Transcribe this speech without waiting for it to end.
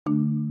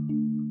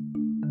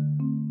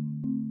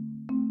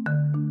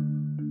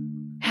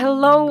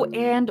Hello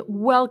and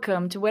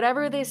welcome to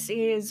whatever this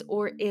is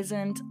or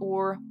isn't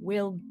or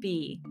will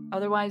be,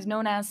 otherwise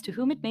known as To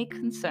Whom It May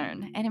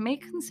Concern. And it may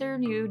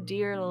concern you,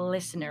 dear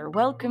listener.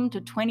 Welcome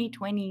to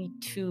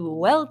 2022.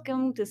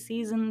 Welcome to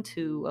season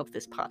 2 of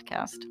this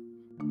podcast.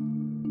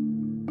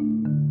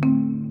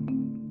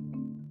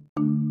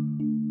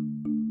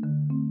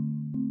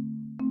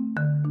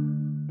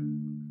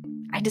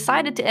 I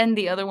decided to end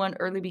the other one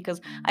early because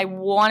I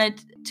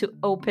wanted to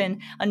open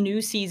a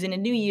new season, a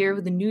new year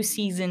with a new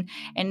season,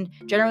 and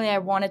generally I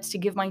wanted to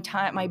give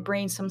my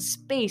brain some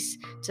space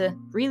to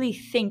really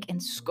think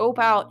and scope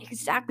out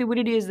exactly what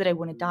it is that I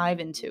want to dive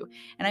into.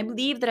 And I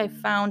believe that I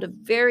found a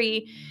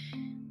very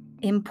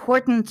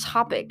important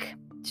topic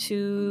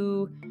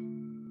to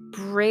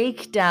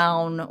break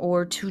down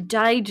or to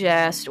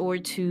digest or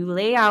to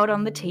lay out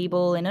on the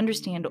table and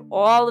understand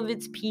all of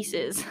its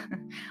pieces.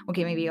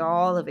 Okay, maybe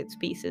all of its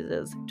pieces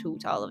is too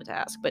tall of a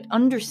task, but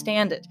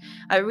understand it.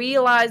 I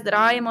realize that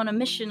I am on a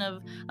mission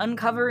of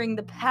uncovering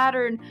the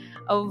pattern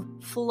of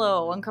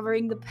flow,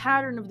 uncovering the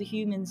pattern of the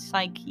human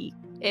psyche.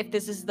 If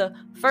this is the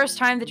first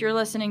time that you're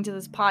listening to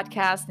this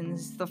podcast and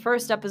this is the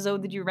first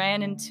episode that you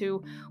ran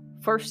into,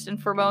 first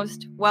and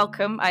foremost,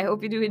 welcome. I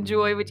hope you do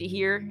enjoy what you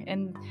hear,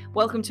 and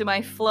welcome to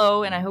my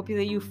flow, and I hope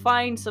that you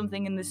find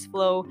something in this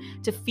flow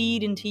to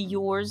feed into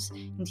yours,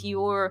 into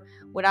your,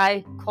 what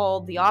I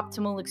call the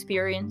optimal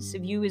experience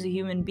of you as a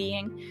human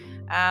being.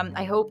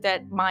 I hope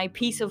that my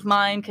peace of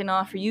mind can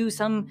offer you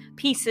some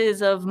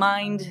pieces of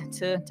mind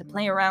to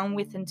play around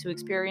with and to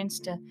experience,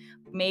 to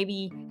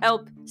maybe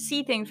help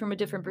see things from a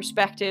different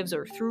perspectives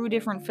or through a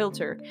different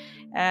filter.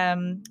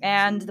 And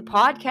the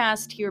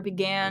podcast here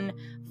began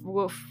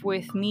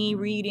with me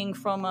reading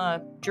from a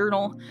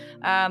journal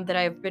that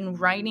I've been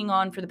writing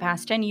on for the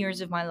past 10 years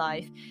of my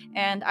life.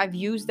 And I've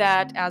used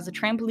that as a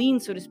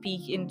trampoline, so to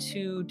speak,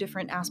 into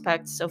different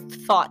aspects of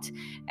thought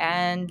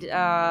and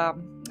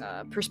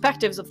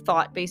perspectives of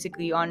thought,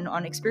 basically,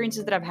 on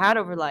experiences that I've had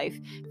over life,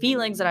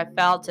 feelings that I've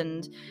felt,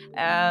 and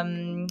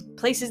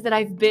places that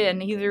I've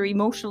been, either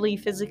emotionally,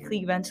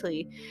 physically,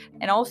 mentally.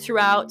 And all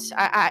throughout,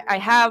 I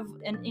have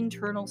an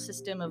internal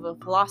system of a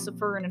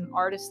philosopher and an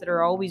artist that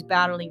are always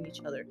battling each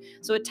other.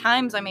 So at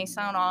times I may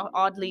sound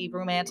oddly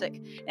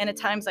romantic, and at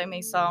times I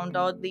may sound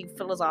oddly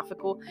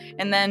philosophical,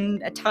 and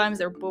then at times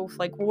they're both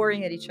like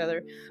warring at each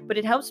other. But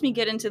it helps me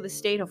get into the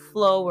state of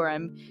flow where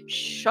I'm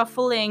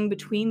shuffling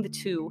between the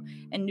two,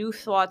 and new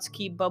thoughts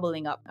keep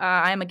bubbling up.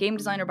 I am a game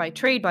designer by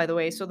trade, by the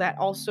way, so that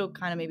also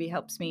kind of maybe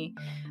helps me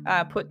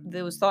put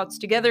those thoughts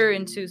together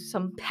into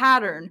some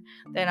pattern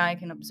that I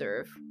can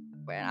observe.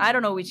 I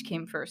don't know which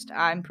came first.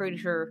 I'm pretty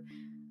sure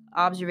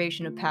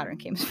observation of pattern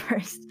came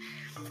first.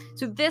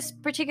 So this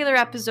particular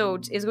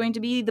episode is going to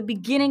be the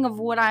beginning of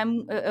what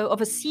I'm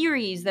of a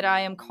series that I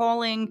am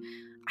calling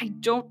I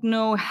Don't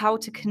Know How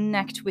to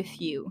Connect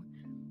with You.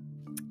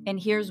 And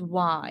here's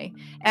why.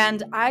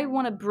 And I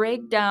want to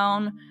break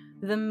down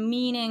the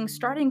meaning,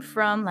 starting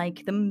from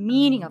like the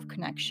meaning of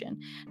connection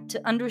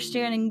to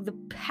understanding the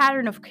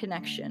pattern of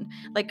connection,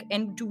 like,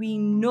 and do we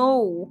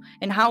know,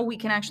 and how we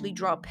can actually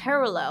draw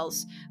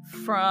parallels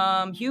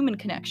from human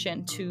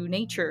connection to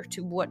nature,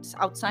 to what's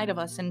outside of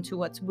us and to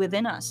what's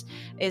within us.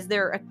 Is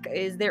there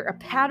a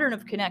pattern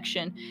of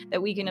connection that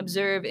we can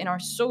observe in our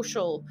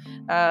social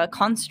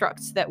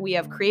constructs that we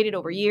have created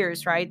over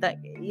years, right? That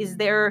is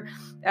there.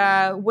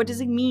 What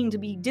does it mean to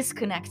be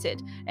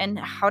disconnected, and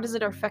how does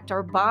it affect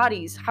our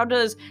bodies? How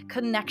does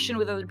connection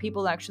with other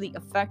people actually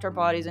affect our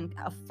bodies and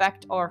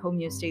affect our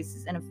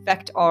homeostasis and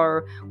affect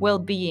our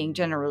well-being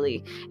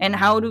generally? And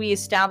how do we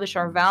establish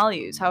our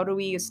values? How do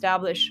we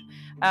establish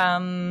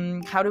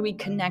how do we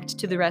connect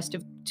to the rest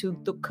of to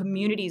the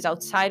communities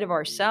outside of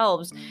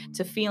ourselves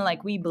to feel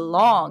like we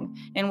belong?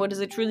 And what does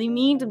it truly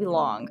mean to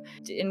belong?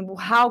 And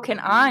how can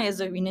I,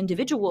 as an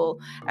individual,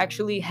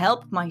 actually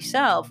help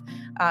myself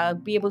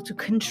be able to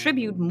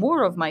contribute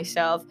more of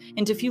myself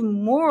and to feel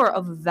more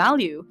of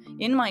value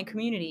in my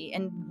community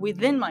and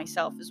within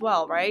myself as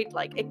well, right?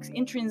 Like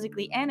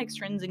intrinsically and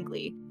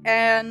extrinsically.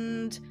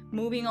 And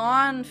moving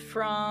on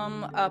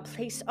from a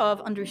place of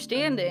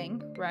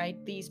understanding, right,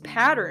 these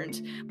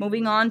patterns,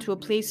 moving on to a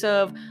place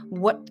of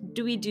what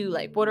do we do?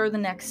 Like, what are the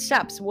next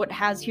steps? What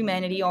has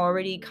humanity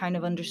already kind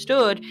of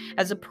understood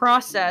as a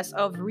process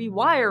of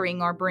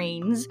rewiring our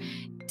brains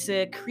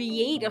to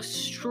create a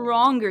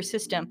stronger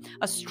system,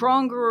 a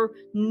stronger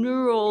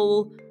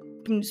neural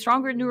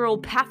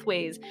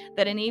pathways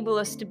that enable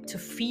us to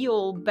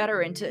feel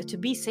better and to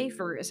be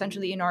safer,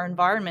 essentially, in our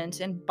environment.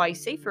 And by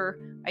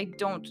safer, I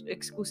don't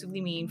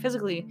exclusively mean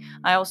physically.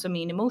 I also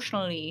mean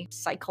emotionally,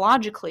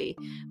 psychologically,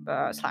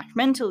 /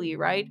 mentally,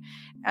 right?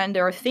 And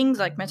there are things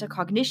like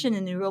metacognition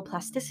and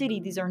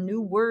neuroplasticity. These are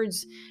new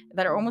words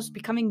that are almost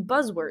becoming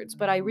buzzwords,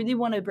 but I really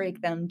want to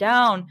break them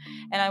down,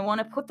 and I want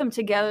to put them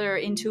together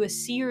into a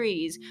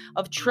series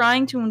of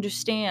trying to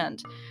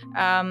understand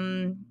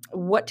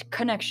what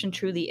connection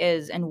truly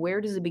is and where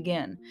does it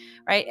begin,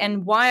 right?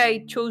 And why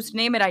I chose to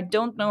name it I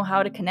Don't Know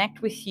How to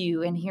Connect with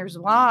You, and here's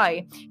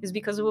why, is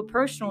because of a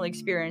personal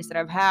experience that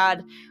I've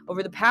had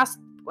over the past,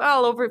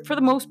 for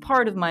the most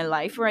part of my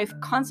life, where I've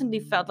constantly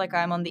felt like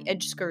I'm on the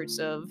edge skirts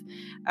of,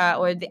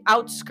 or the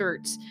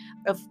outskirts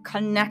of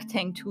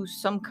connecting to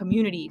some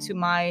community, to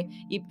my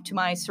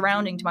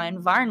surrounding, to my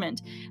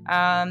environment.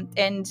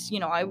 And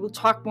I will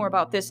talk more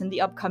about this in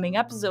the upcoming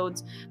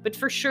episodes. But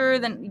for sure,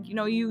 then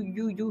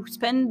you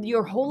spend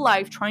your whole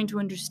life trying to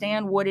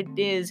understand what it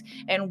is,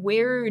 and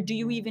where do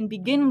you even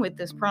begin with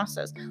this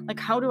process?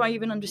 Like, how do I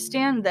even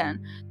understand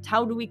then?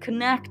 How do we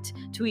connect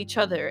to each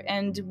other?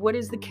 And what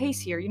is the case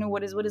here?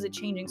 What is it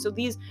changing? So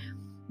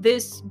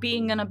this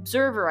being an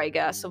observer, I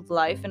guess, of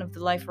life and of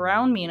the life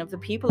around me and of the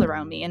people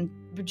around me, and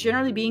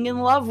generally being in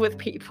love with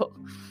people,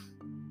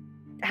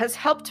 has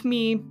helped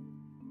me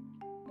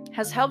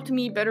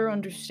better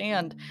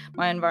understand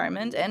my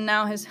environment, and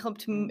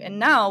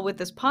now with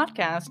this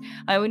podcast,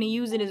 I want to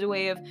use it as a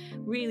way of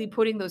really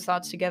putting those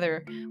thoughts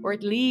together, or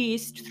at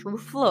least through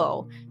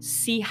flow,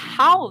 see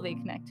how they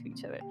connect to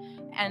each other,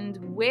 and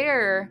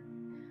where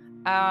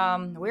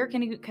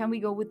can we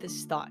go with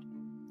this thought.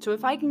 So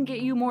if I can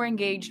get you more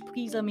engaged,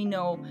 please let me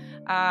know.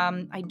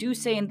 I do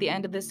say in the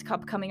end of this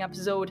upcoming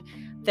episode,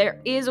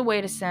 there is a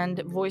way to send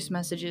voice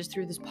messages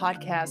through this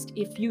podcast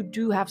if you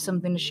do have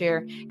something to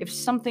share. If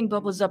something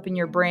bubbles up in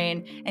your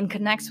brain and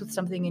connects with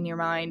something in your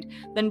mind,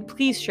 then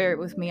please share it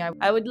with me.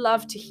 I would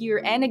love to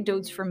hear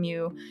anecdotes from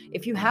you.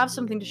 If you have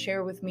something to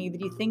share with me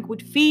that you think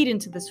would feed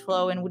into this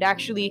flow and would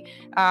actually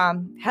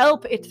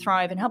help it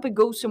thrive and help it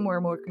go somewhere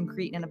more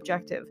concrete and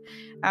objective.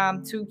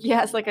 So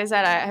yes, like I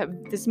said, I have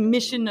this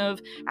mission of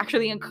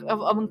actually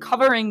of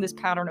uncovering this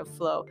pattern of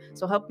flow.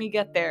 So help me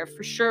get there.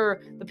 For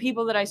sure, the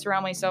people that I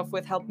surround myself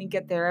with help me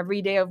get there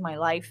every day of my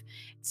life.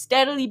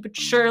 Steadily but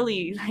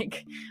surely,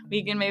 like,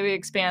 we can maybe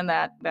expand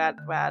that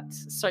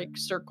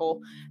circle,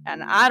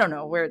 and I don't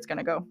know where it's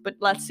gonna go, but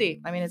let's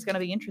see. I mean, it's gonna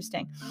be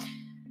interesting.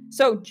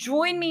 So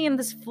join me in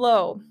this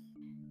flow.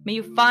 May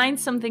you find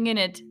something in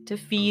it to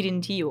feed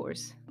into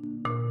yours.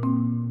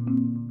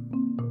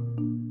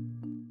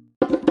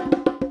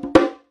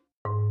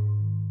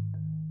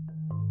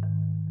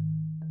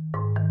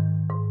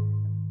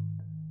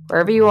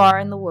 Wherever you are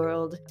in the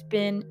world, it's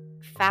been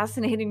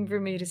fascinating for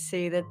me to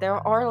see that there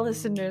are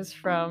listeners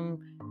from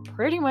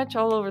pretty much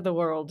all over the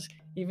world,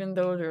 even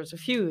though there's a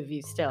few of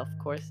you still, of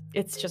course.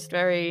 It's just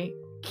very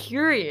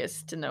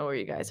curious to know where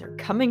you guys are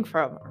coming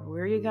from, or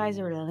where you guys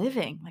are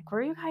living. Like,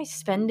 where are you guys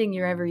spending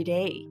your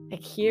everyday?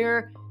 Like,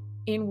 here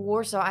in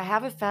Warsaw, I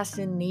have a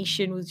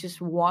fascination with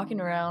just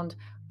walking around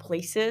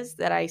places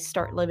that I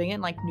start living in,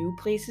 like new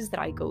places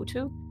that I go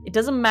to. It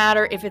doesn't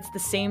matter if it's the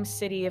same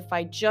city, if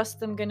I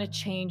just am gonna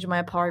change my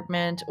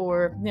apartment,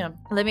 or,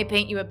 let me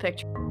paint you a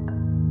picture.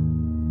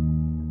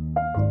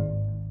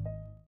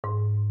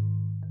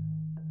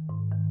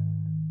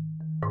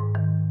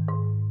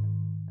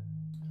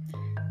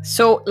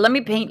 So let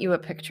me paint you a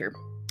picture.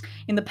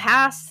 In the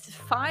past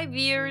 5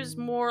 years,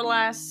 more or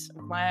less,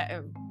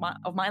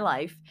 of my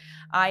life,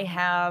 I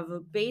have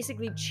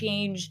basically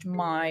changed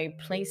my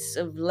place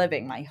of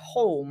living, my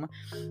home,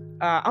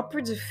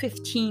 upwards of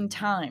 15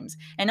 times.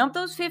 And of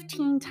those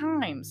 15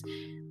 times,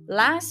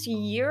 last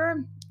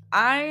year,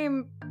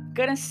 I'm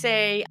gonna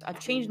say I've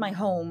changed my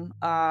home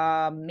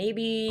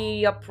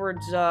maybe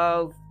upwards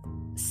of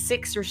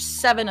 6 or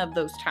 7 of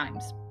those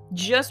times,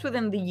 just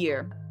within the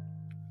year.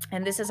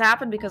 And this has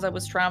happened because I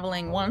was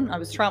traveling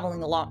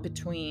a lot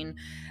between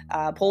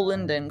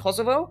Poland and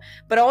Kosovo,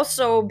 but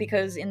also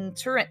because in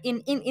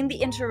the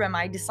interim,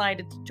 I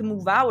decided to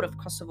move out of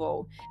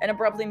Kosovo and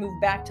abruptly move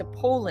back to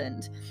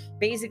Poland,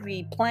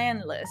 basically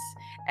planless.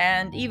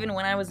 And even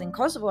when I was in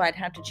Kosovo, I'd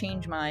had to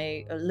change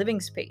my living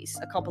space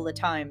a couple of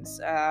times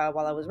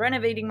while I was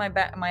renovating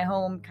my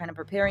home, kind of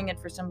preparing it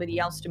for somebody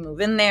else to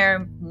move in there,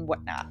 and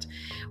whatnot.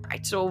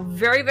 Right, so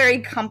very, very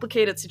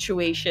complicated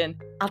situation.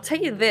 I'll tell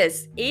you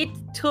this, it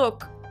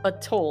took a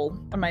toll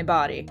on my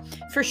body,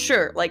 for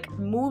sure. Like,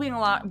 moving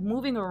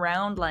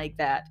around like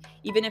that,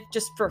 even if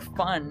just for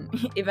fun,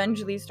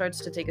 eventually starts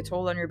to take a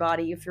toll on your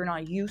body if you're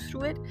not used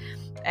to it.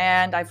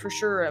 And I for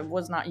sure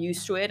was not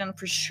used to it, and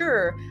for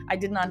sure I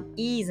did not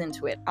ease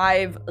into it.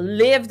 I've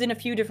lived in a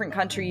few different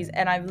countries,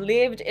 and I've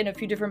lived in a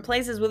few different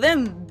places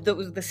within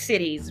the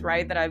cities,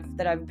 right, that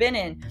I've been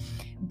in.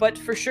 But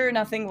for sure,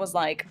 nothing was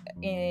like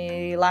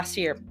last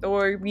year,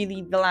 or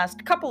really the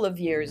last couple of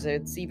years.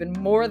 It's even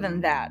more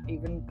than that,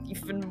 even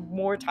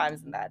more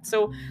times than that.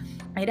 So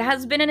it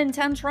has been an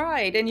intense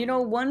ride.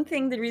 And one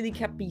thing that really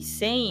kept me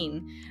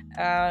sane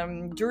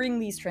during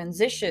these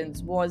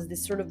transitions was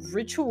this sort of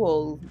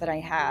ritual that I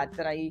had,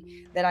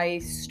 that I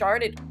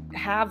started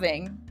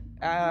having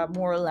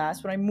more or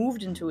less when I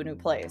moved into a new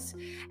place.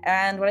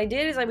 And what I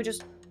did is I would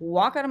just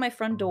walk out of my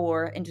front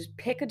door and just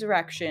pick a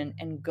direction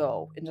and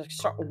go and just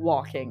start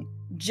walking.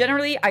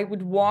 Generally, I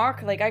would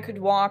walk, like I could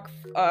walk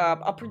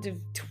upwards of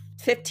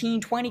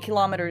 15, 20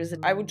 kilometers.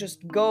 I would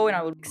just go and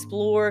I would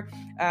explore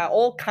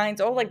all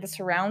like the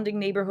surrounding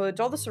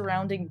neighborhoods, all the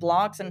surrounding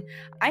blocks, and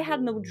I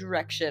had no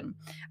direction.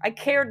 I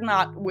cared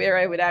not where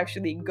I would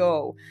actually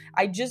go.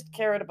 I just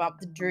cared about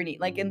the journey.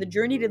 Like in the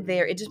journey to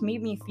there, it just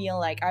made me feel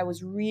like I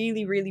was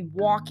really, really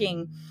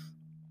walking.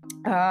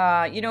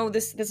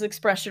 This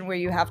expression where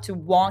you have to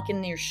walk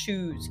in your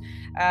shoes.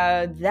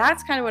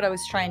 That's kind of what I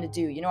was trying to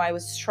do. I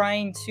was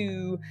trying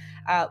to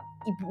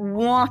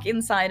walk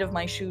inside of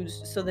my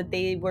shoes so that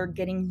they were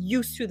getting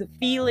used to the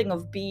feeling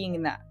of being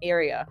in that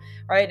area,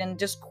 right? And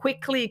just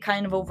quickly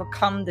kind of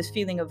overcome this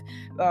feeling of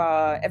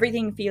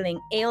everything feeling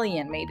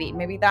alien.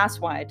 Maybe that's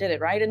why I did it,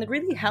 right? And it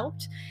really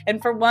helped.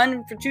 And for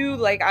two,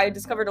 like I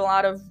discovered a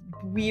lot of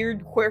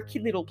weird, quirky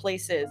little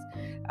places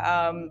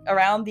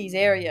around these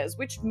areas,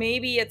 which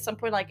maybe at some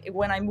point, like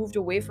when I moved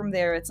away from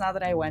there, it's not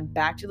that I went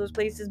back to those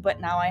places, but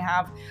now I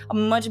have a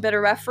much better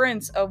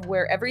reference of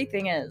where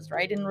everything is,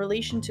 right? In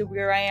relation to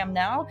where I am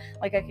now,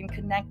 like I can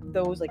connect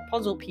those like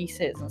puzzle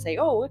pieces and say,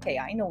 oh, okay,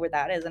 I know where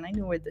that is and I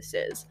know where this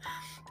is.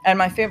 And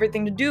my favorite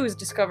thing to do is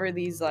discover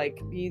these like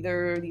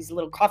either these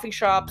little coffee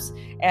shops,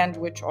 and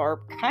which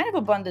are kind of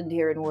abundant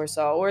here in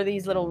Warsaw, or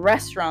these little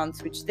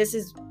restaurants, which this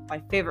is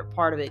my favorite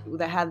part of it,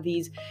 that have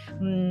these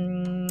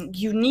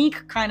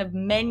unique kind of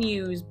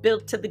menus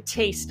built to the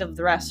taste of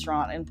the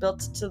restaurant and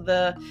built to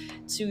the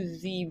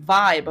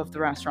vibe of the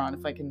restaurant,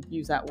 if I can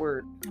use that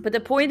word. But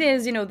the point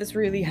is, this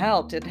really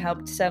helped. It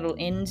helped settle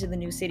into the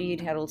new city.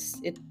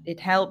 It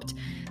helped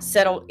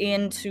settle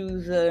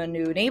into the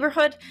new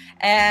neighborhood,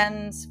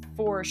 and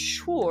for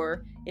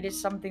sure it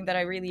is something that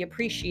I really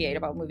appreciate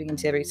about moving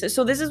into Italy.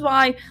 So this is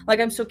why, like,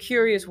 I'm so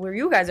curious where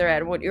you guys are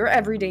at, what your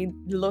everyday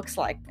looks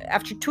like.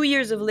 After 2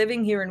 years of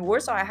living here in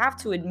Warsaw, I have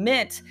to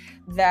admit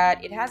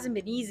that it hasn't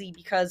been easy,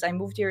 because I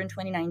moved here in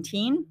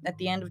 2019, at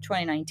the end of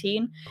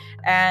 2019,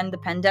 and the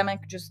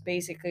pandemic just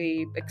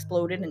basically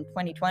exploded in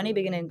 2020,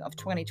 beginning of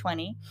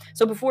 2020.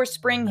 So before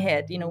spring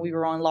hit, we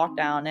were on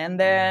lockdown, and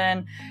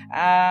then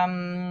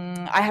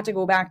I had to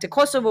go back to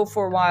Kosovo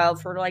for a while,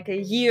 for like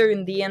a year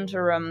in the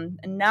interim.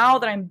 And now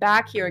that I'm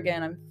back here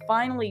again, I'm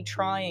finally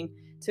trying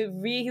to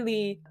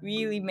really,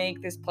 really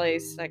make this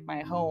place like my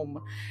home,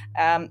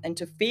 and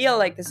to feel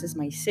like this is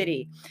my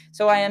city.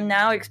 So I am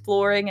now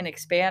exploring and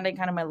expanding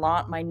kind of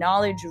my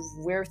knowledge of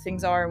where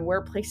things are and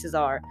where places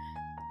are,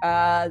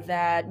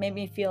 that made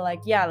me feel like,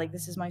 yeah, like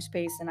this is my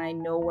space, and I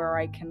know where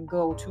I can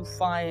go to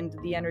find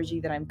the energy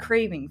that I'm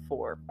craving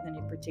for in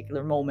a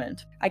particular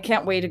moment. I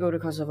can't wait to go to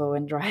Kosovo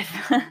and drive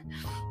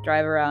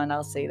around,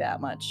 I'll say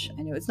that much.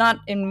 I know it's not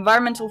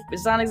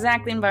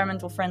exactly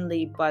environmental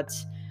friendly, but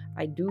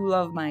I do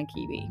love my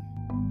kiwi.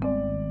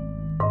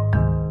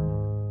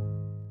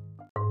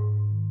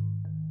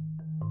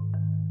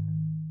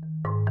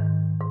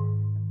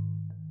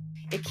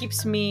 It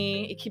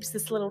keeps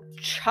this little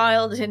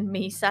child in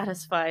me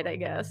satisfied, I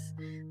guess.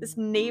 This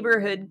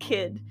neighborhood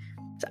kid.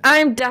 So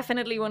I'm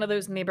definitely one of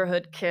those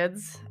neighborhood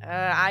kids.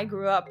 I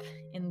grew up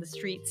in the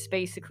streets,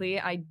 basically.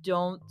 I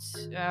don't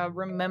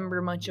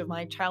remember much of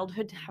my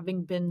childhood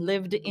having been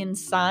lived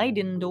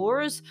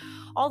indoors.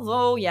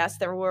 Although, yes,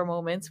 there were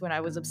moments when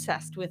I was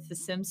obsessed with The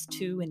Sims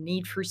 2 and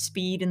Need for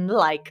Speed and the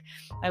like.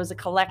 I was a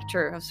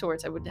collector of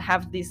sorts. I would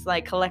have this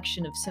like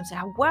collection of Sims.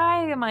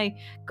 Why am I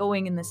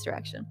going in this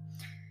direction?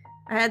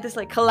 I had this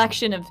like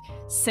collection of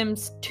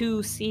Sims 2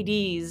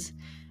 CDs,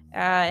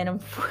 and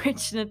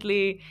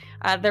unfortunately,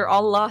 they're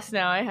all lost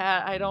now.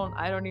 I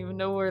don't even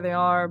know where they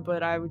are,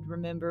 but I would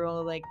remember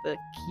all like the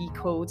key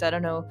codes. I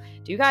don't know.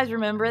 Do you guys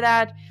remember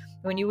that?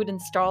 When you would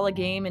install a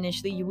game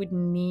initially, you would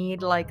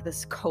need like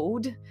this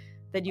code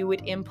that you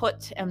would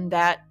input, and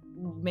that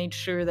made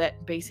sure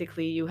that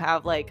basically you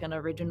have like an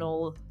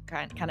original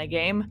kind of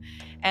game.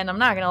 And I'm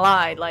not gonna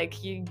lie, like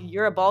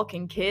you're a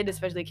Balkan kid,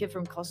 especially a kid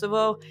from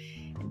Kosovo,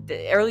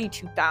 the early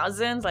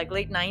 2000s, like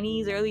late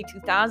 90s, early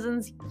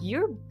 2000s,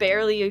 you're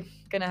barely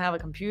gonna have a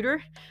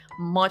computer,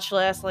 much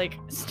less like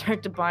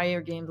start to buy your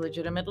games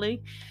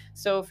legitimately.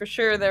 So for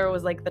sure there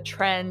was like the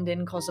trend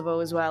in Kosovo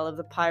as well of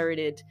the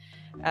pirated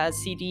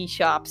CD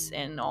shops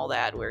and all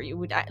that, where you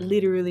would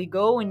literally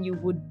go and you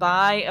would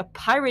buy a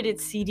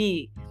pirated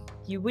CD.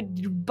 You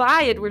would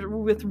buy it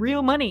with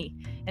real money.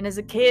 And as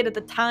a kid at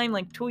the time,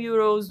 like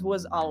 €2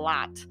 was a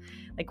lot.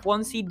 Like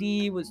one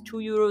CD was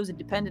 €2. It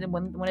depended on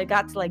when it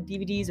got to like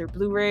DVDs or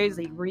Blu-rays,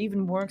 they were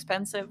even more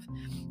expensive.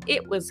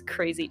 It was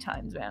crazy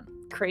times, man.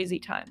 Crazy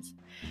times.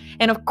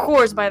 And of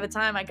course, by the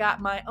time I got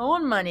my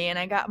own money and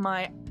I got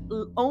my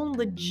own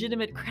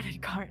legitimate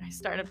credit card, I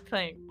started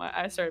paying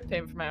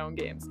for my own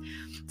games.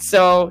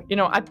 So,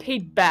 I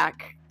paid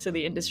back to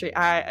the industry.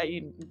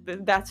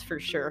 That's for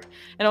sure.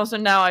 And also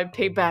now I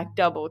pay back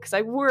double because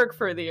I work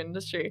for the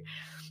industry.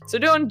 So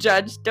don't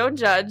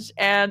judge.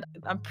 And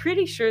I'm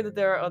pretty sure that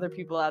there are other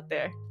people out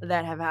there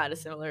that have had a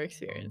similar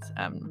experience.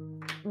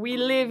 We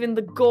live in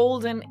the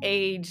golden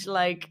age,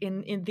 like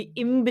in the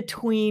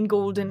in-between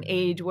golden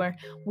age, where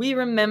we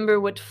remember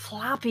what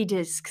floppy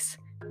disks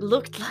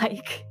looked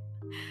like.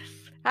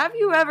 Have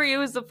you ever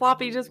used a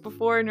floppy disk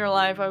before in your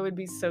life? I would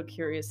be so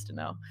curious to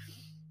know.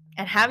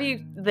 And have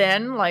you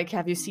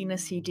seen a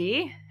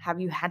CD? Have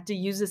you had to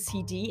use a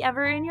CD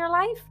ever in your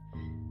life?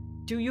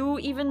 Do you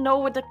even know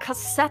what a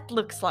cassette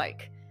looks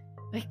like?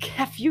 Like,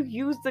 have you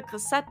used a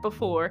cassette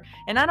before?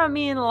 And I don't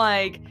mean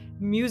like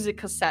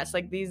music cassettes,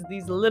 like these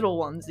little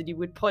ones that you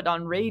would put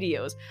on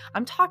radios.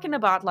 I'm talking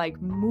about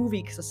like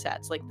movie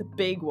cassettes, like the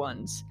big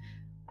ones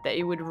that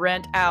you would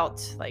rent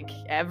out like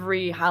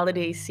every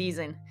holiday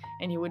season,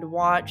 and you would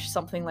watch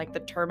something like The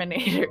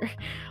Terminator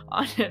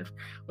on it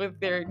with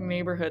their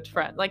neighborhood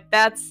friend. Like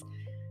that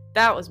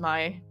was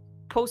my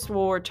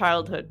post-war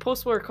childhood.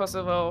 Post-war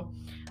Kosovo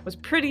was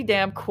pretty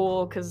damn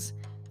cool because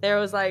there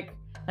was like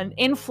an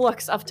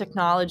influx of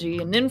technology,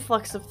 an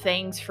influx of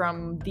things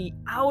from the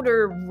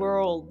outer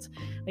world.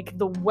 Like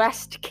the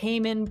West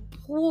came in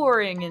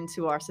pouring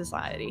into our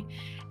society,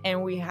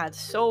 and we had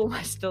so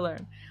much to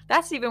learn.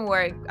 That's even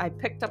where I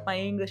picked up my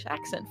English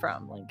accent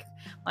from, like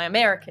my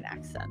American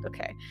accent.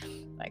 Okay,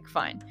 like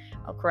fine,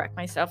 I'll correct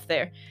myself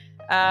there.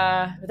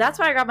 But that's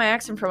where I got my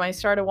accent from. I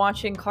started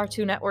watching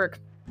Cartoon Network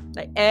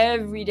like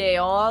every day,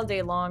 all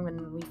day long,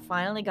 when we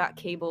finally got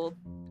cable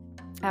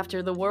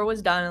after the war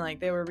was done, and like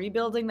they were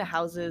rebuilding the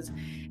houses,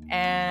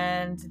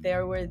 and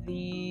there were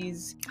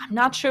these, I'm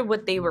not sure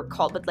what they were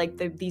called, but like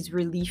these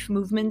relief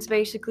movements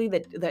basically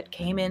that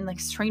came in.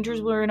 Like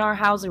strangers were in our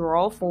house, they were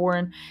all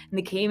foreign, and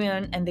they came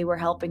in and they were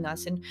helping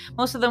us, and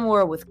most of them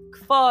were with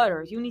FUD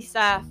or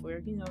UNICEF, or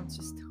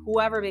just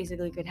whoever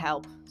basically could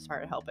help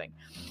started helping.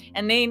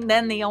 And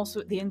then they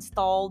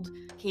installed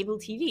cable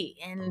TV,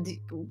 and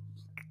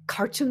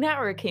Cartoon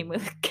Network came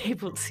with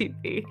cable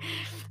TV,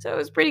 so it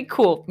was pretty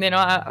cool.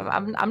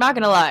 I'm not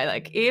gonna lie,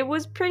 like it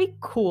was pretty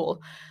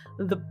cool.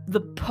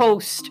 The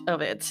post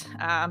of it,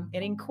 it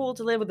ain't cool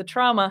to live with the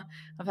trauma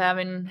of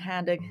having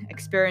had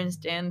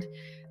experienced and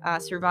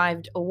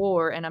survived a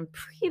war, and I'm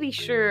pretty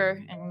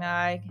sure, and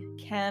I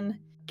can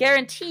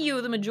guarantee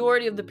you the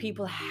majority of the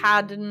people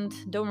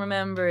don't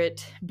remember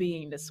it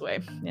being this way.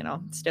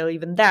 Still,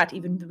 even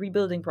the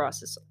rebuilding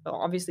process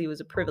obviously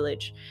was a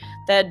privilege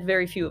that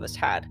very few of us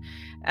had.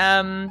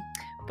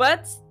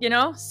 But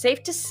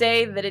safe to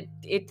say that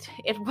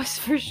it was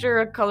for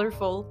sure a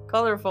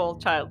colorful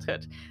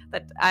childhood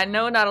that I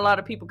know not a lot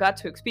of people got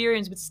to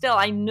experience, but still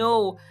I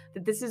know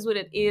that this is what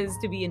it is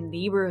to be a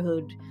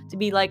neighborhood, to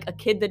be like a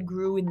kid that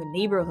grew in the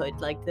neighborhood,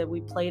 like that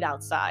we played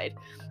outside.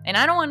 And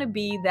I don't want to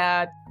be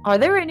that. Are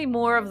there any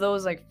more of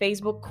those like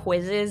Facebook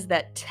quizzes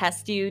that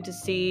test you to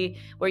see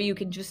where you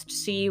can just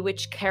see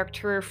which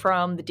character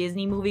from the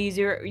Disney movies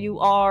you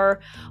are,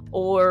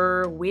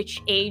 or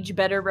which age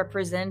better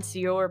represents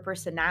your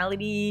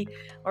personality,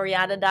 or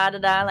yada da da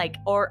da? Like,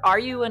 or are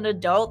you an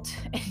adult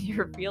in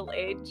your real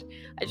age?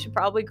 I should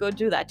probably go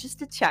do that just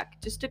to check,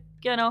 just to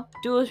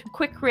do a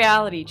quick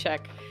reality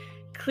check.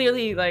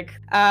 Clearly, like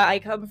I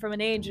come from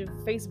an age of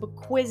Facebook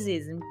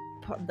quizzes and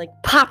like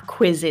pop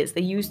quizzes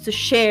they used to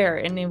share,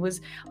 and it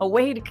was a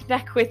way to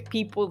connect with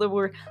people that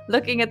were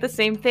looking at the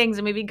same things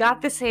and maybe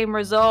got the same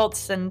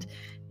results, and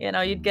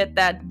you'd get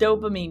that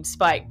dopamine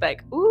spike,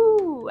 like,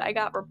 ooh, I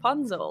got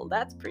Rapunzel,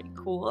 that's pretty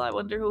cool. I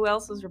wonder who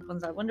else was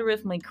Rapunzel. I wonder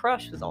if my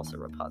crush was also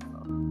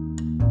Rapunzel.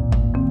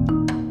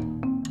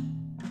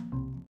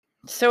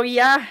 So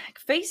yeah,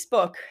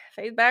 Facebook,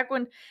 back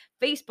when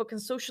Facebook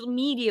and social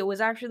media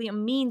was actually a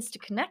means to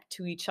connect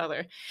to each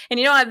other. And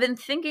I've been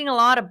thinking a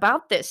lot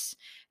about this.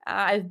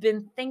 I've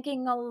been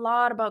thinking a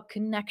lot about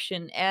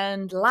connection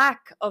and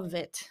lack of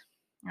it,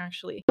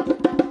 actually.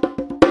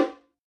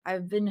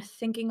 I've been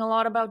thinking a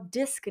lot about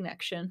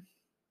disconnection.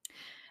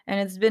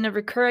 And it's been a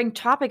recurring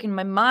topic in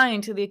my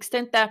mind to the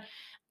extent that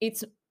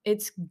it's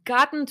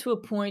gotten to a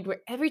point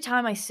where every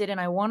time I sit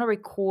and I want to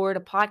record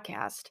a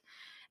podcast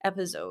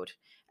episode,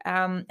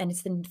 and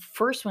it's the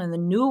first one, the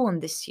new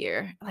one this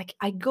year, like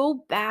I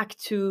go back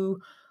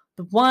to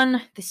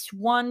this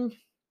one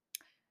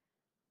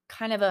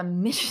kind of a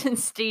mission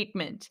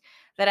statement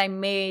that I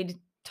made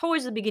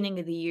towards the beginning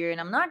of the year, and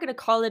I'm not going to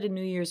call it a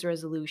New Year's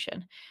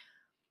resolution,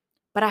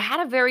 but I had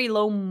a very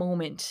low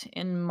moment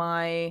in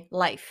my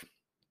life.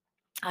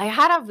 I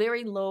had a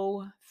very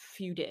low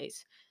few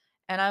days,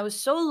 and I was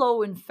so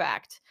low, in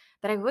fact,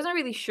 that I wasn't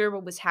really sure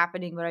what was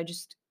happening, but I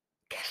just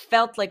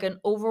felt like an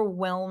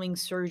overwhelming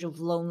surge of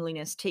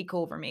loneliness take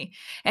over me.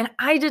 And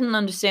I didn't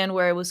understand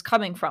where it was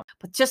coming from,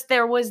 but just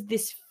there was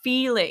this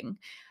feeling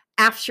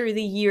after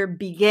the year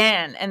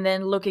began, and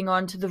then looking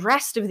on to the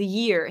rest of the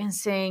year and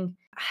saying,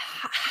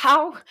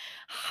 how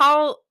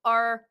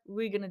are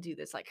we going to do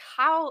this? Like,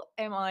 how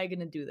am I going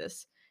to do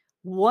this?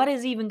 What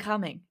is even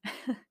coming?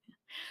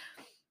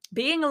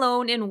 Being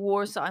alone in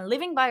Warsaw and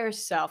living by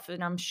yourself,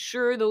 and I'm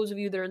sure those of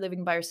you that are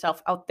living by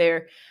yourself out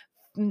there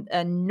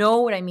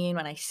know what I mean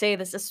when I say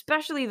this,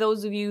 especially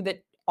those of you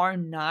that are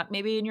not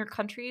maybe in your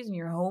countries, in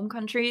your home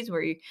countries,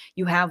 where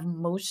you have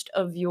most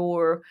of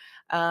your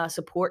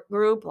support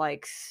group,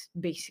 like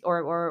basic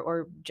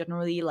or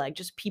generally like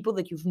just people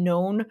that you've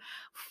known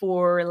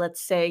for,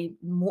 let's say,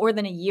 more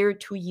than a year,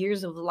 2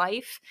 years of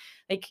life.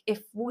 Like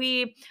if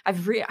we,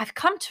 I've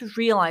come to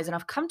realize and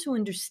I've come to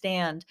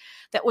understand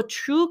that what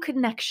true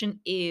connection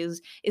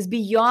is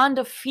beyond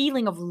a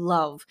feeling of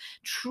love.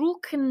 True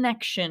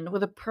connection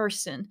with a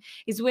person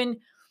is when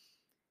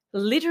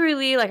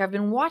literally, like, I've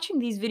been watching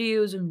these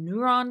videos of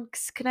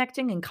neurons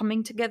connecting and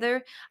coming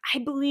together. I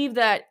believe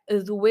that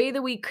the way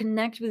that we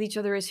connect with each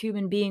other as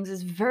human beings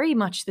is very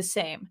much the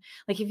same.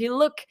 Like if you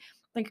look,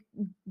 like,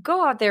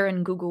 go out there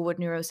and Google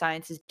what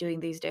neuroscience is doing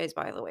these days,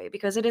 by the way,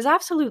 because it is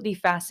absolutely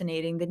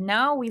fascinating that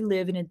now we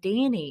live in a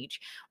day and age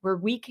where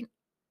we can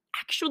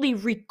actually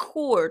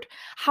record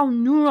how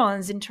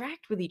neurons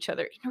interact with each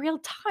other in real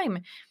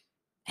time.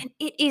 And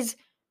it is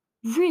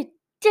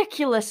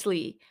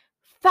ridiculously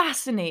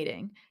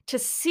fascinating to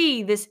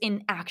see this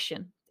in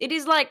action. It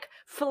is like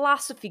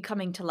philosophy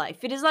coming to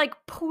life. It is like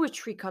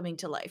poetry coming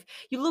to life.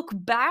 You look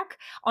back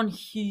on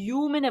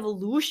human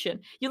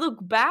evolution. You look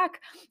back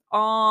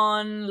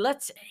on,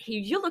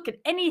 you look at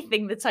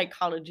anything that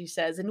psychology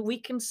says, and we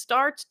can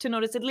start to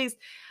notice, at least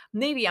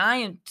maybe I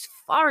am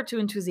far too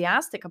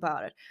enthusiastic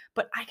about it,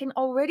 but I can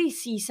already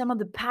see some of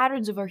the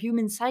patterns of our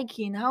human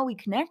psyche and how we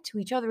connect to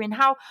each other and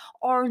how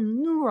our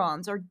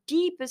neurons, our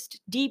deepest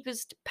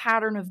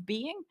pattern of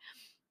being,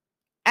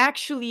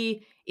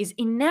 actually is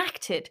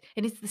enacted.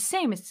 And it's the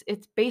same.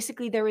 It's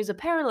basically, there is a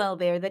parallel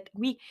there that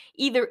we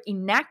either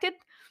enacted,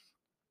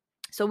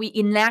 so we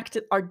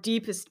enacted our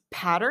deepest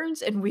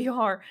patterns, and we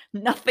are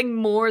nothing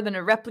more than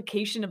a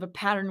replication of a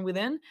pattern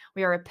within.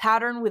 We are a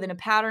pattern within a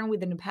pattern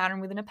within a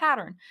pattern within a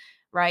pattern,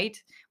 right?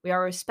 We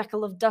are a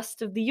speckle of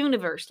dust of the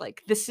universe.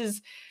 Like this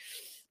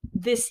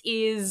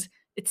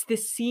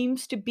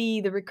seems to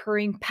be the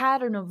recurring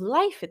pattern of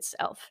life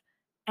itself.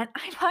 And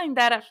I find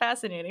that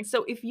fascinating.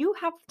 So if you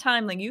have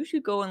time, like, you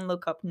should go and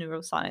look up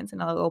neuroscience,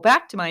 and I'll go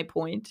back to my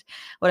point,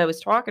 what I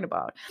was talking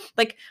about.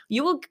 Like,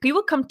 you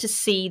will come to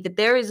see that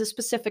there is a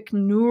specific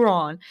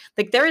neuron,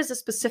 like there is a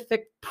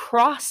specific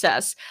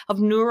process of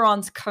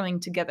neurons coming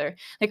together.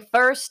 Like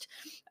first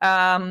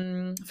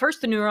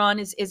the neuron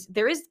is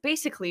there is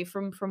basically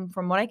from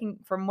what I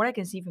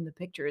can see from the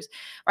pictures,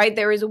 right?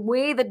 There is a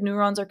way that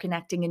neurons are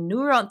connecting, and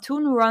two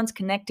neurons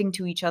connecting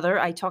to each other.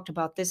 I talked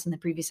about this in the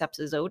previous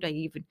episode. I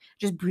even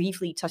just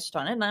briefly touched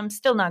on it, and I'm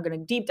still not going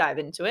to deep dive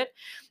into it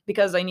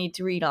because I need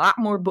to read a lot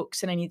more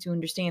books and I need to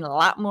understand a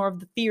lot more of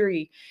the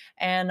theory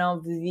and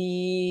of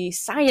the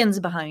science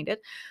behind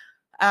it.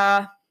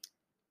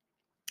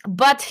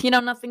 But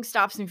nothing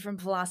stops me from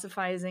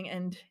philosophizing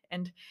and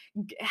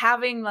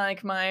having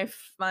like my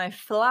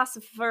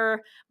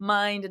philosopher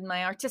mind and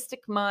my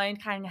artistic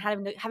mind kind of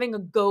having a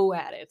go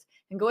at it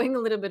and going a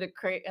little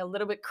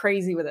bit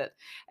crazy with it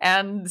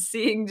and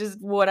seeing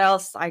just what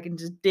else I can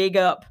just dig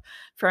up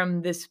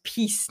from this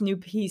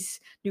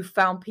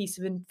newfound piece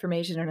of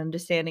information and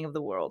understanding of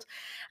the world.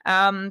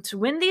 So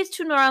when these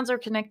two neurons are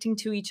connecting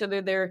to each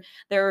other,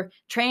 they're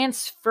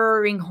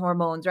transferring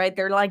hormones, right?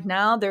 They're like,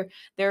 now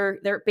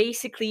they're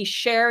basically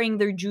sharing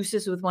their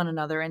juices with one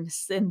another, and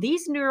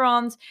these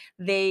neurons,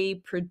 they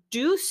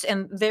produce,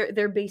 and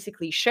they're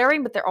basically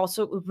sharing, but they're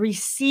also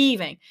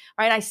receiving,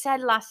 right? I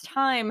said last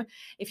time,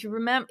 if you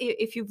remember,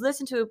 if you've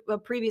listened to a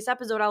previous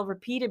episode, I'll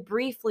repeat it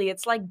briefly.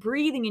 It's like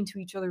breathing into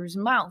each other's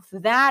mouth.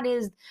 That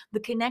is the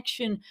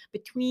connection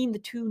between the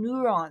two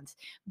neurons,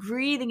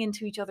 breathing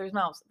into each other's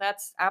mouths.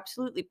 That's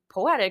absolutely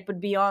poetic, but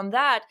beyond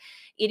that,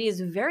 it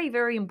is very,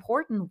 very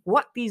important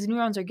what these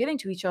neurons are giving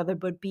to each other.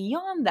 But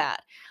beyond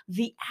that,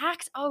 the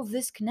act of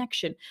this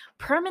connection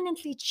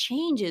permanently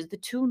changes the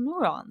two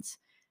neurons.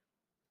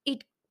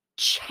 It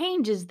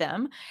changes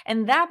them,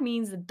 and that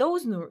means that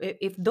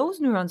if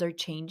those neurons are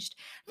changed,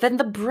 then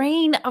the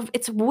brain of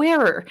its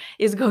wearer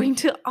is going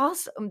to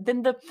also,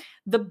 then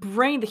the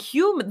brain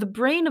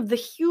of the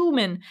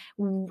human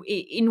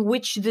in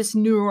which this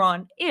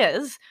neuron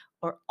is,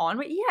 or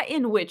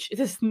in which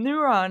this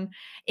neuron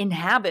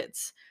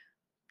inhabits,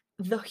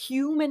 the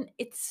human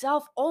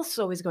itself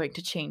also is going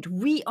to change.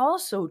 We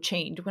also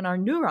change when our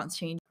neurons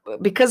change,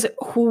 because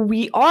who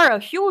we are, a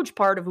huge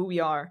part of who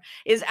we are,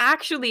 is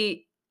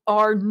actually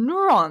our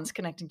neurons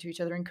connecting to each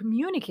other and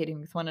communicating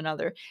with one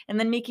another, and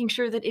then making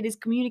sure that it is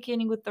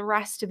communicating with the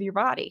rest of your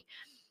body.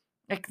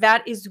 Like,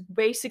 that is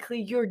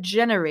basically your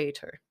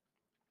generator,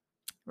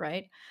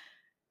 right?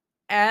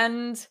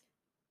 And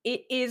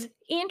it is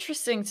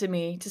interesting to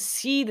me to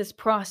see this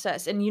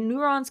process, and your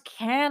neurons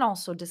can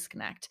also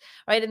disconnect,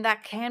 right? And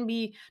that can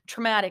be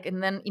traumatic,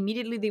 and then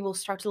immediately they will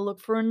start to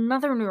look for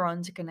another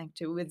neuron to connect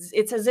to.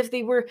 It's as if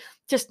they were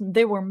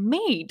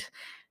made.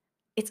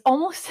 It's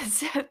almost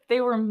as if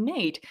they were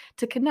made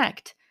to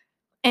connect.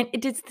 And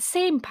it is the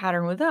same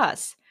pattern with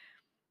us,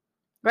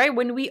 right?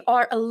 When we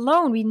are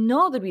alone, we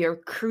know that we are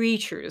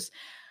creatures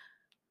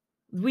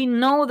We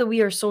know that we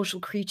are social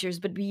creatures,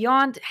 but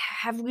beyond,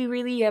 have we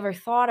really ever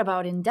thought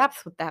about in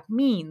depth what that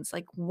means?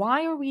 Like,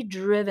 why are we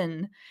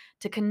driven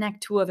to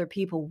connect to other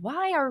people?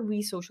 Why are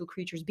we social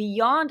creatures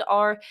beyond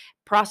our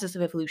process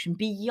of evolution,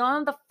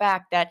 beyond the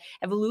fact that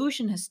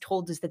evolution has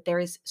told us that there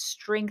is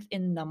strength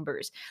in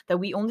numbers, that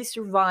we only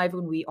survive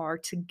when we are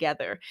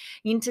together?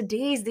 In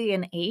today's day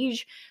and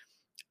age,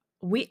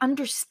 we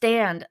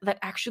understand that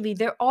actually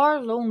there are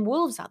lone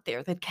wolves out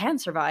there that can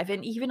survive,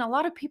 and even a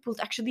lot of people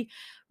actually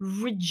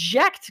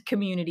reject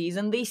communities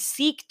and they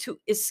seek to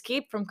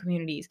escape from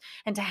communities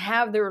and to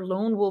have their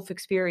lone wolf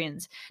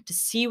experience, to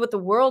see what the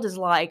world is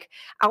like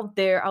out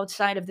there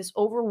outside of this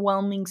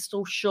overwhelming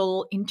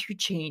social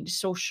interchange,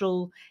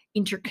 social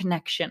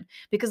interconnection,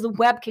 because the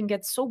web can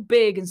get so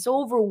big and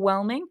so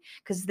overwhelming,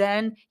 because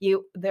then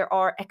there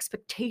are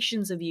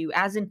expectations of you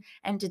as an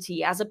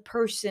entity, as a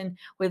person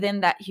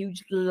within that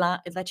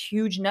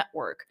huge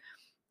network.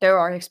 There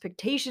are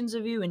expectations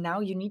of you, and now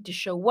you need to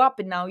show up,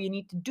 and now you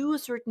need to do a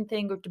certain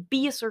thing or to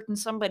be a certain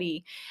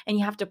somebody, and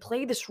you have to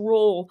play this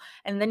role,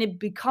 and then it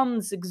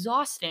becomes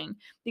exhausting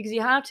because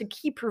you have to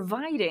keep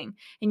providing,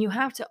 and you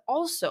have to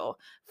also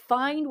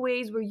find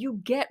ways where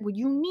you get what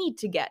you need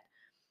to get.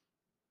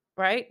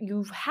 Right?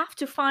 You have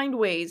to find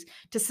ways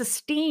to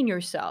sustain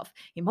yourself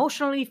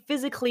emotionally,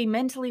 physically,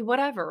 mentally,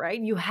 whatever,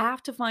 right? You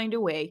have to find a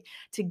way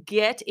to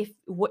get if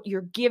what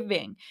you're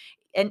giving,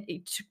 and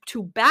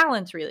to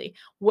balance really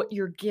what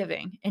you're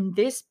giving. And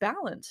this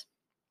balance,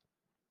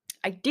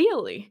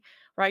 ideally,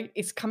 right,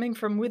 is coming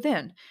from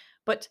within.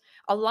 But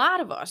a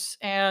lot of us,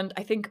 and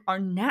I think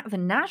the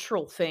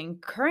natural thing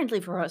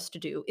currently for us to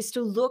do is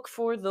to look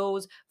for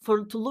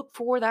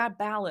that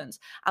balance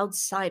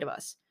outside of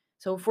us.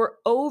 So if we're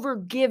over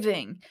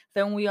giving,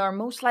 then we are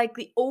most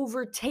likely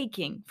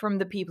overtaking from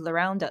the people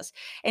around us.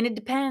 And it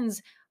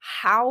depends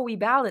how we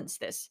balance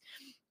this.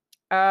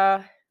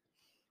 Uh,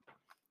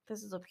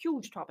 this is a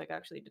huge topic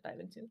actually to dive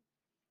into.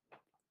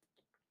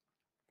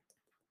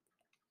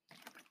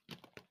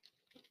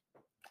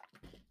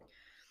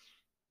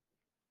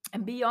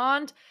 And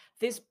beyond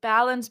this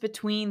balance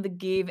between the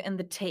give and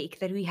the take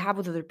that we have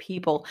with other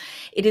people,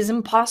 it is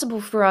impossible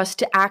for us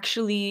to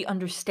actually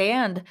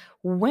understand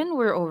when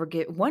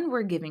when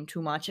we're giving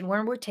too much and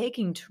when we're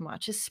taking too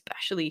much,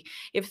 especially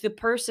if the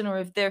person,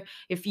 or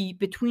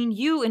between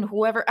you and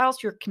whoever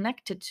else you're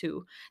connected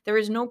to, there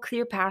is no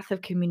clear path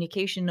of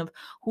communication of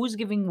who's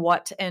giving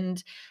what,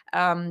 and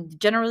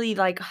generally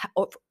like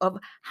of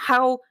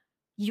how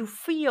you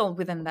feel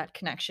within that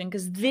connection,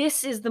 because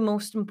this is the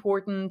most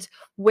important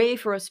way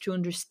for us to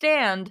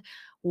understand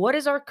what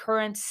is our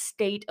current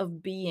state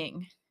of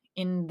being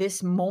in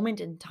this moment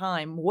in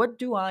time. What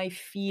do I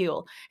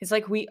feel? It's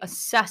like we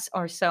assess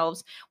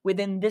ourselves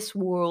within this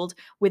world,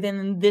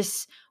 within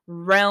this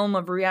realm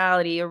of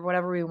reality, or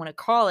whatever we want to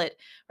call it,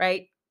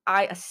 right?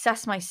 I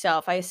assess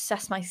myself, I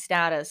assess my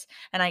status,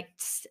 and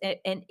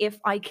if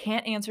I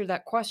can't answer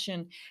that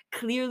question,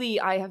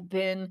 clearly I have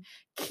been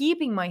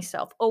keeping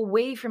myself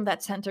away from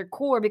that center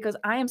core because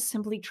I am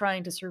simply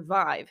trying to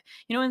survive.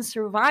 In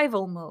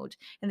survival mode,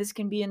 and this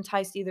can be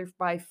enticed either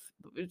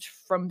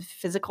from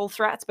physical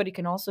threats, but it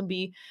can also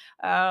be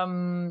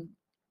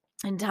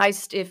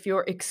enticed if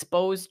you're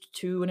exposed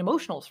to an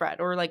emotional threat,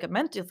 or like a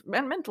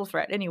mental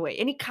threat. Anyway,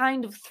 any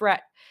kind of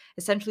threat,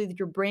 essentially, that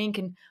your brain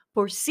can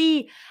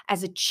foresee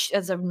as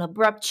as an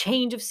abrupt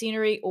change of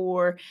scenery,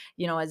 or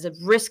as a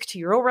risk to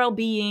your overall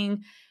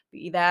being,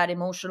 be that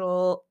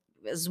emotional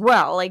as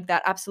well, like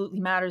that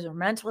absolutely matters, or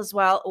mental as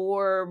well,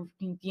 or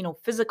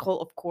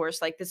physical, of course.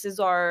 Like, this is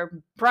our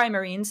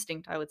primary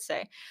instinct, I would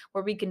say,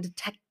 where we can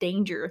detect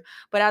danger.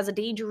 But as a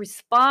danger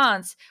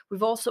response,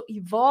 we've also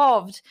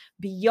evolved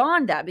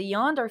beyond that,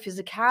 beyond our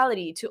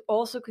physicality, to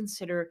also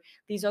consider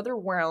these other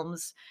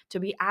realms to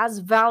be as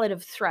valid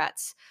of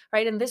threats,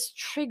 right? And this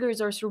triggers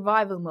our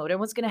survival mode. And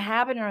what's going to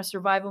happen in our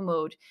survival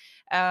mode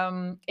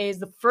is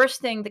the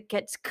first thing that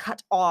gets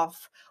cut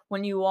off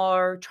when you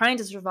are trying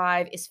to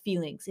survive is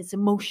feelings, it's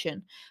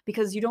emotion,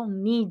 because you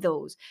don't need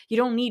those. You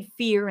don't need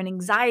fear and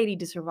anxiety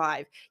to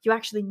survive. You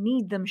actually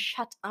need them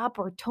shut up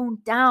or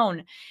toned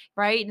down,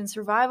 right? And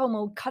survival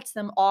mode cuts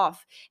them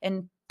off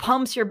and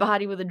pumps your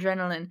body with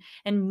adrenaline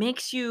and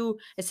makes you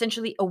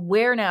essentially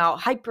aware now,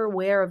 hyper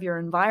aware of your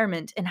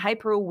environment and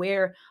hyper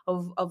aware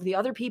of the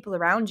other people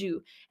around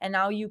you. And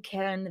now you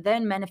can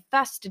then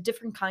manifest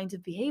different kinds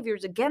of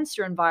behaviors against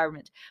your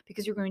environment,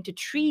 because you're going to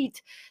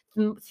treat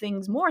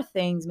more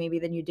things maybe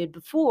than you did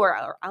before,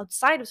 or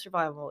outside of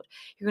survival mode.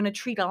 You're going to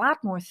treat a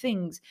lot more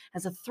things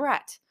as a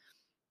threat.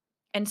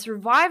 And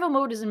survival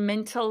mode isn't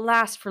meant to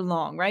last for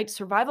long, right?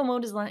 Survival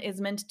mode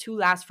is meant to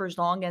last for as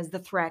long as the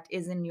threat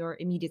is in your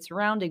immediate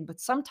surrounding. But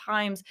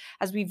sometimes,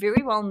 as we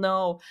very well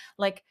know,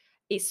 like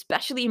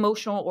especially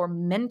emotional or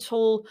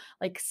mental,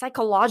 like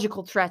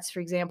psychological threats, for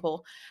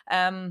example,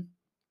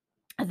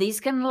 these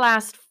can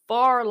last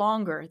far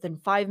longer than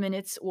 5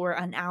 minutes or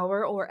an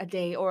hour or a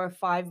day or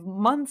 5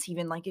 months,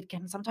 even. Like, it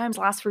can sometimes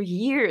last for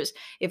years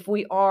if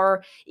we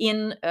are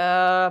in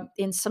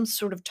some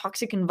sort of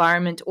toxic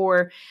environment,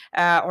 or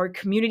our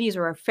communities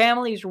or our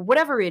families or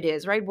whatever it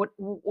is, right?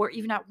 Or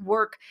even at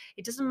work.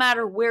 It doesn't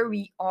matter where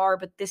we are,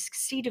 but this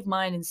state of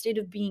mind and state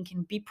of being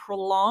can be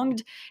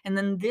prolonged, and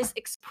then this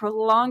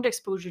prolonged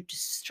exposure to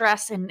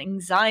stress and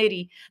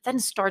anxiety then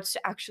starts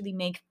to actually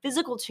make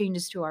physical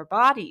changes to our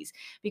bodies,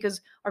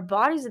 because our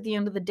bodies at the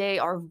end of the day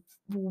are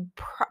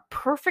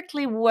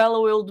perfectly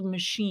well-oiled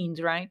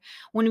machines, right?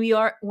 When we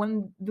are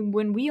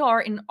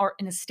in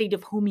a state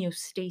of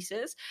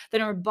homeostasis,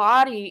 then our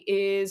body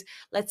is,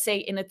 let's say,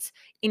 in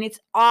its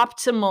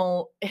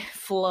optimal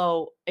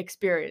flow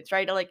experience,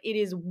 right? Like, it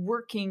is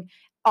working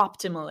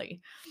optimally.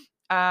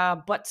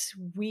 But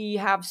we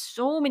have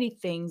so many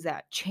things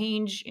that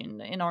change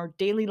in our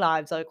daily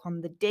lives, like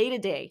on the day to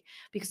day,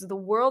 because the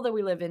world that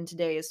we live in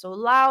today is so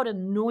loud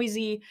and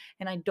noisy.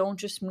 And I don't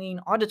just mean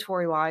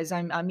auditory wise.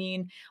 I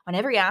mean on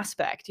every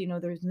aspect.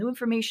 There's new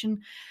information.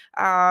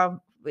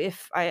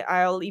 If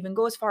I'll even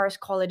go as far as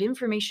call it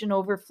information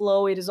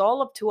overflow. It is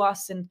all up to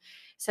us, and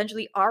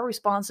essentially our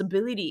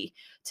responsibility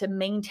to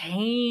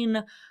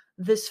maintain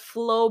this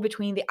flow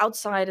between the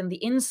outside and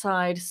the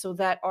inside, so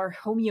that our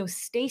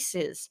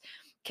homeostasis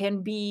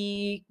can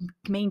be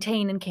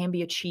maintained and can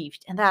be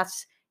achieved. And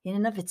that's, in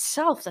and of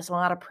itself, that's a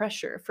lot of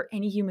pressure for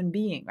any human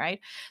being, right?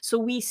 So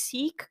we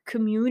seek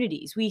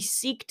communities, we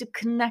seek to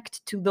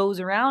connect to those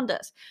around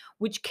us,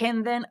 which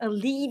can then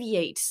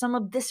alleviate some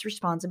of this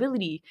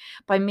responsibility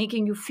by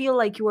making you feel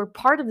like you are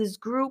part of this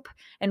group,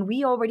 and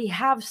we already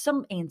have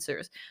some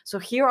answers. So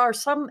here are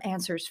some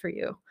answers for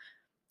you.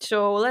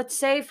 So let's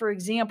say, for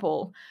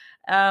example,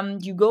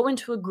 you go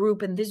into a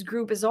group, and this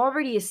group is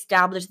already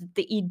established that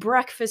they eat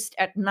breakfast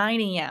at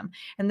 9 a.m.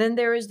 And then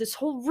there is this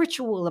whole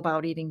ritual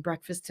about eating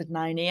breakfast at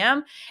 9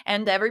 a.m.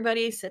 And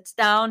everybody sits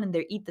down and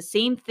they eat the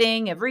same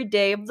thing every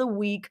day of the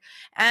week.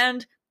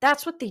 And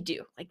that's what they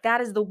do. Like,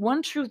 that is the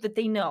one truth that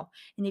they know.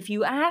 And if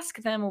you ask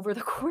them over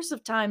the course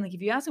of time, like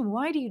if you ask them,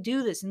 why do you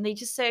do this? And they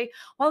just say,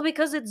 well,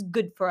 because it's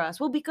good for us.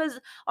 Well, because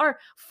our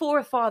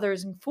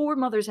forefathers and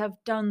foremothers have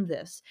done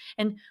this.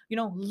 And,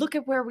 look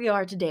at where we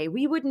are today.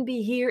 We wouldn't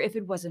be here if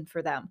it wasn't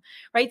for them,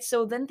 right?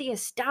 So then they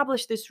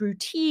establish this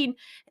routine,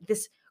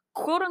 this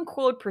quote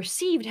unquote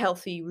perceived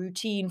healthy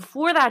routine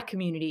for that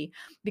community,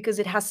 because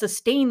it has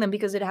sustained them,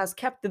 because it has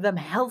kept them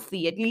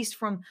healthy, at least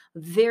from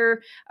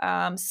their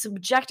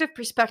subjective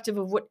perspective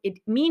of what it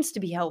means to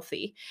be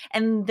healthy.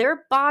 And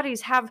their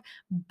bodies have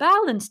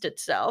balanced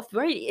itself,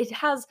 right? It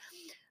has,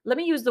 let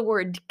me use the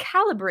word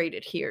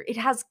calibrated here. It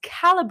has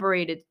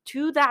calibrated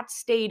to that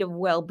state of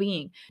well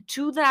being,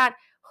 to that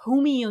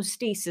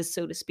homeostasis,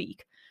 so to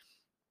speak.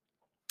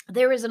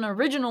 There is an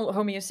original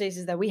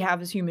homeostasis that we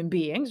have as human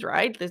beings,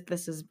 right?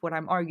 This is what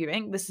I'm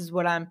arguing. This is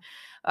what I'm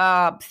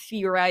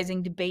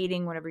theorizing,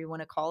 debating, whatever you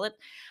want to call it.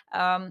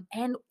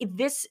 And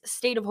this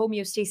state of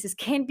homeostasis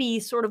can be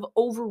sort of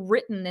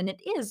overwritten, and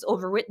it is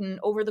overwritten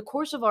over the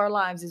course of our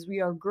lives as we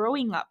are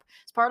growing up,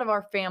 as part of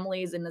our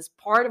families, and as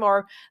part of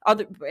our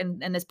other,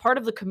 and as part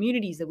of the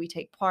communities that we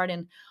take part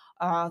in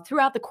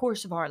throughout the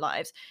course of our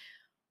lives.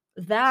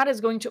 That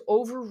is going to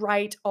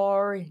overwrite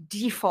our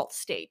default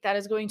state. That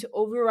is going to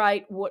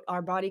overwrite what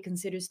our body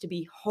considers to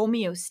be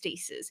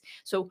homeostasis.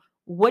 So,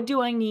 what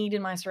do I need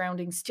in my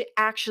surroundings to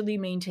actually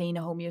maintain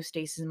a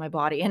homeostasis in my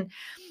body? And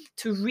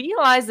to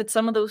realize that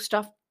some of those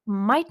stuff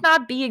might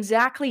not be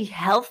exactly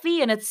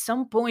healthy, and at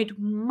some point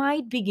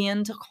might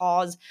begin to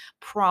cause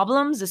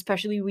problems,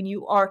 especially when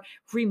you are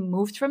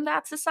removed from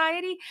that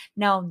society.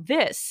 Now,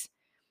 this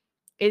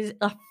is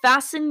a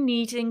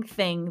fascinating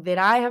thing that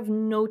I have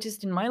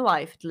noticed in my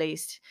life, at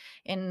least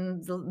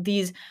in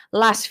these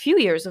last few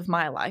years of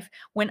my life.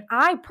 When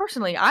I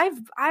personally,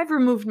 I've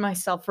removed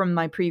myself from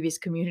my previous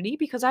community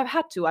because I've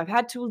had to. I've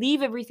had to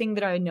leave everything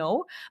that I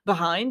know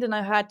behind, and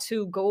I've had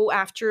to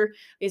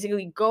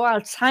basically go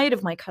outside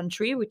of my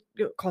country, with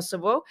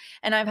Kosovo,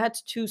 and I've had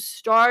to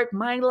start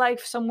my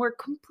life somewhere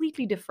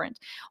completely different.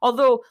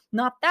 Although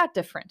not that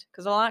different,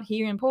 because a lot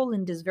here in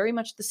Poland is very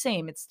much the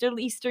same. It's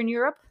still Eastern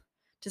Europe,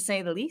 to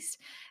say the least.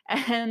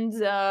 And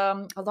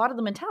a lot of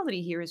the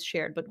mentality here is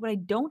shared. But what I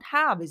don't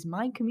have is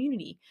my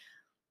community,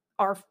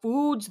 our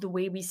foods, the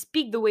way we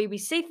speak, the way we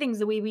say things,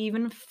 the way we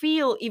even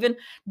feel, even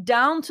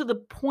down to the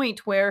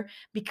point where,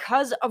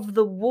 because of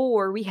the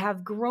war, we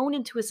have grown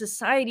into a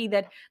society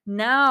that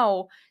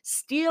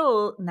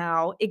still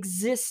now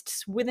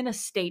exists within a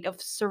state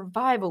of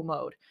survival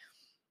mode,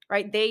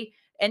 right?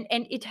 And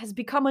it has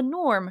become a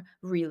norm,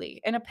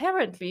 really. And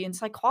apparently in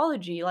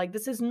psychology, like,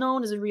 this is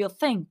known as a real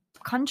thing.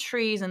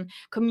 Countries and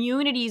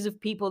communities of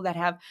people that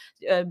have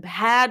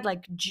had,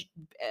 like,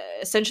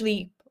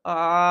 essentially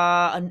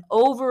an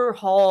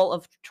overhaul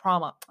of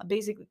trauma,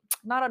 basically.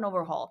 Not an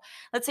overhaul,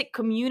 let's say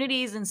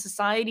communities and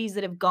societies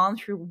that have gone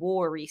through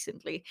war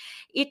recently.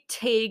 It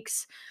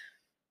takes,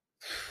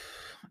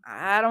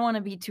 I don't want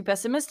to be too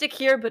pessimistic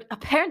here, but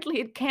apparently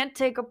it can't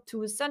take up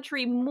to a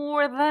century,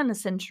 more than a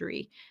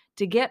century,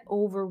 to get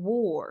over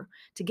war,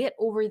 to get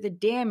over the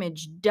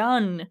damage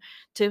done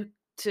to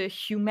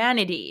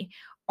humanity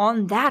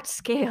on that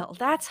scale.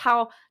 That's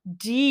how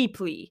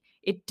deeply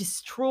it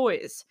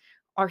destroys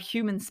our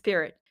human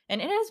spirit.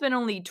 And it has been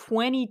only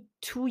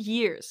 22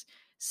 years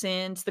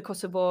since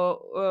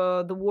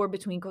the war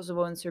between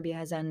Kosovo and Serbia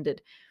has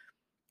ended.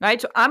 Right,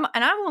 so I'm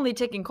only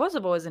taking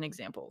Kosovo as an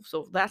example.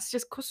 So that's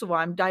just Kosovo.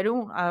 I'm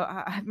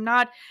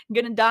not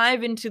gonna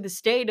dive into the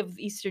state of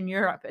Eastern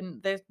Europe,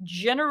 and that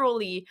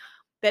generally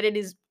that it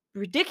is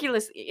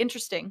ridiculously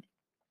interesting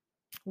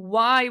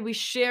why we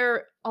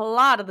share a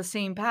lot of the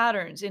same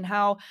patterns in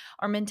how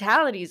our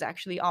mentalities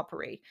actually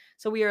operate.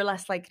 So we are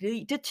less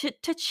likely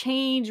to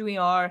change. We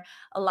are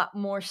a lot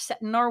more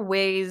set in our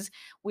ways.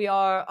 We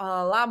are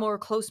a lot more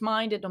close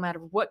minded no matter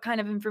what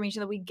kind of information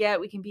that we get.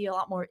 We can be a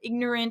lot more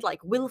ignorant,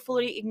 like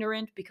willfully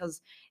ignorant,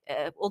 because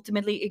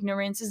ultimately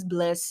ignorance is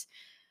bliss.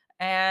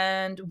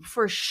 And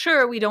for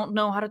sure we don't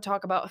know how to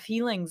talk about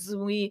feelings.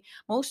 We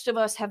Most of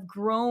us have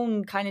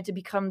grown kind of to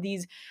become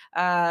these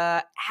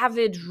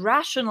avid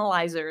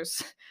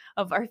rationalizers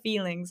of our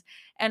feelings.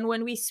 And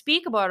when we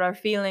speak about our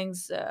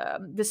feelings,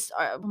 this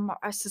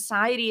our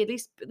society, at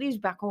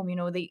least back home,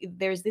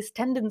 there's this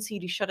tendency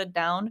to shut it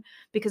down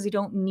because you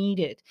don't need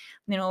it.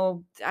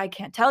 I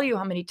can't tell you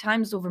how many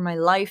times over my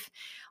life,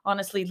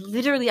 honestly,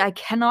 literally I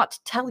cannot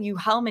tell you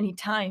how many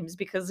times,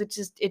 because it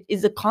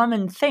is a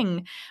common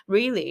thing,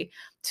 really,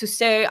 to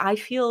say I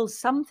feel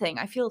something.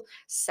 I feel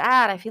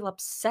sad, I feel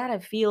upset, I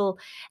feel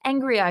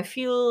angry, I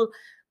feel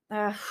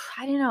I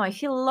don't know, I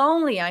feel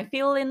lonely, I'm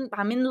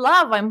in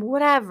love, I'm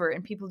whatever,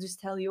 and people just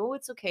tell you, "Oh,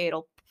 it's okay,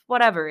 it'll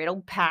whatever,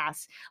 it'll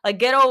pass. Like,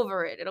 get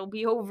over it. It'll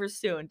be over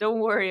soon. Don't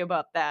worry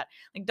about that.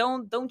 Like,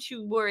 don't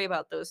you worry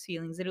about those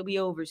feelings. It'll be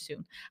over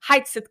soon."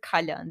 Heizet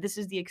kalyan. This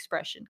is the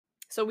expression.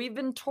 So we've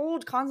been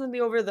told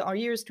constantly over our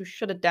years to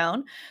shut it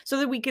down so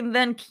that we can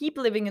then keep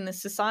living in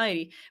this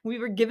society. We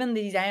were given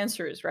these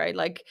answers, right?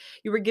 Like,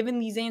 you were given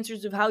these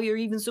answers of how you're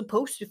even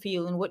supposed to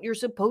feel and what you're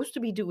supposed to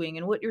be doing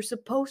and what you're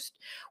supposed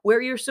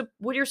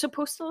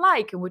to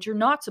like and what you're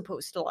not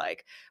supposed to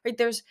like. Right?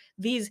 There's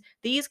these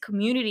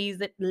communities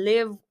that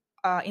live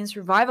in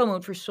survival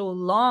mode for so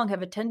long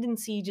have a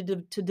tendency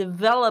to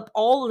develop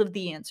all of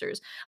the answers.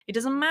 It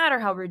doesn't matter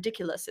how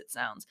ridiculous it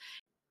sounds.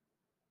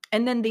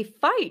 And then they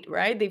fight,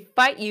 right? They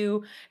fight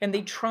you and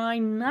they try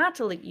not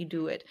to let you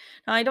do it.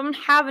 Now, I don't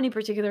have any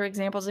particular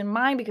examples in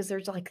mind because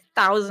there's like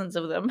thousands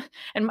of them.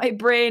 And my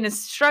brain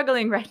is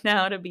struggling right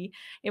now to be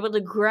able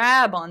to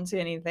grab onto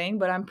anything.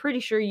 But I'm pretty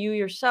sure you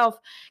yourself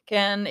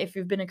can, if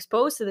you've been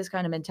exposed to this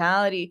kind of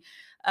mentality,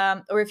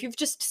 or if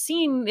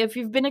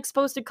you've been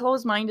exposed to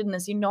closed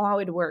mindedness, you know how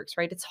it works,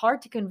 right? It's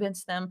hard to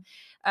convince them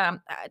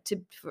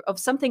of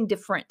something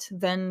different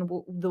than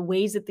the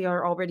ways that they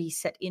are already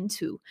set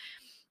into.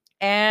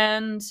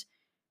 And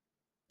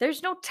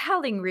there's no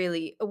telling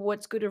really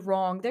what's good or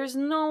wrong. There's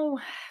no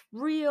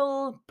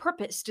real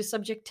purpose to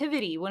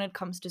subjectivity when it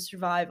comes to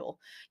survival.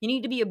 You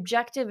need to be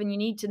objective and you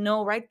need to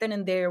know right then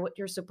and there what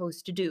you're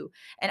supposed to do.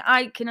 And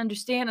I can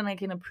understand and I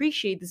can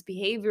appreciate this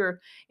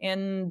behavior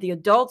in the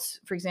adults,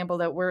 for example,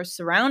 that were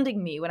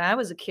surrounding me when I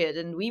was a kid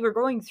and we were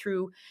going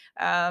through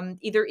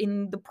either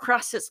in the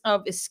process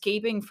of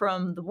escaping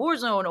from the war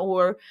zone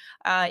or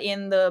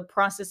in the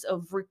process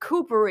of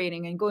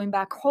recuperating and going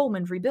back home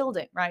and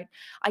rebuilding, right?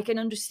 I can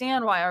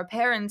understand why our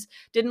parents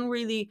didn't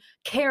really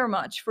care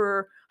much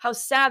for how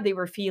sad they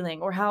were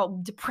feeling or how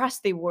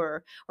depressed they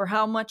were or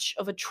how much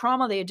of a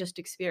trauma they had just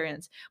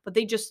experienced. But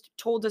they just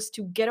told us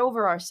to get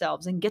over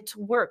ourselves and get to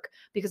work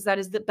because that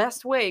is the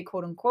best way,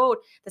 quote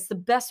unquote. That's the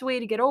best way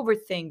to get over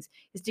things,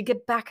 is to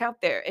get back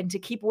out there and to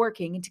keep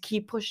working and to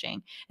keep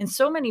pushing. And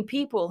so many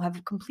people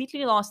have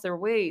completely lost their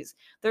ways.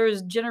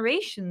 There's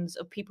generations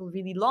of people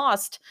really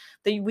lost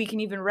that we can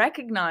even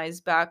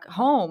recognize back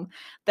home,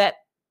 that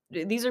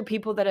these are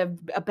people that have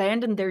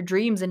abandoned their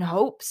dreams and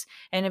hopes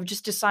and have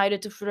just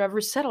decided to forever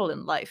settle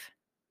in life.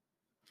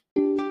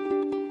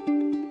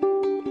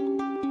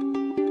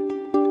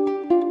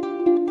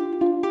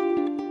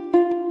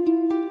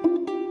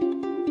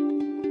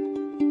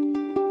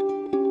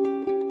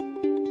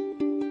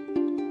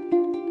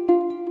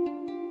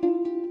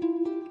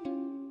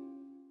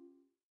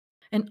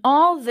 And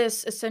all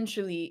this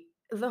essentially,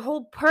 the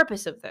whole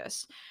purpose of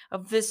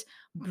this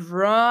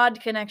broad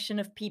connection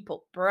of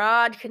people,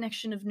 broad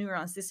connection of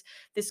neurons,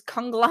 this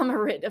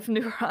conglomerate of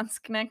neurons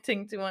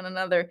connecting to one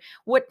another,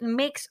 what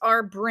makes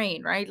our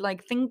brain, right?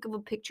 Like, think of a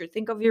picture,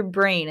 think of your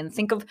brain and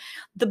think of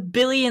the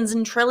billions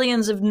and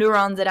trillions of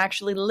neurons that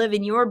actually live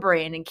in your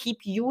brain and keep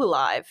you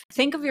alive.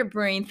 Think of your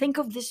brain, think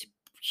of this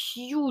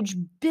huge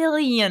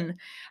billion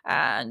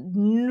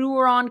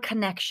neuron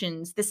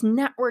connections, this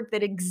network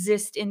that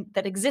exists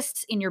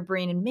in your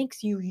brain and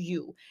makes you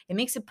you. It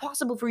makes it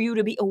possible for you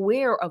to be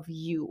aware of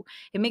you.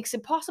 It makes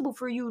it possible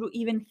for you to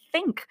even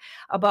think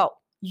about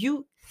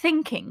you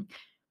thinking.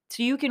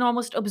 So you can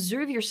almost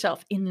observe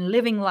yourself in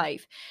living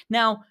life.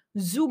 Now,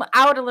 zoom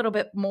out a little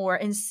bit more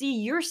and see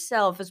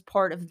yourself as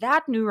part of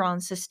that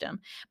neuron system.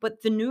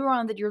 But the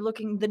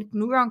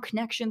neuron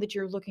connection that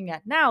you're looking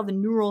at now, the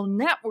neural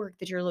network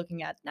that you're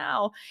looking at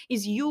now,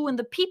 is you and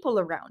the people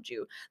around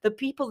you, the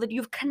people that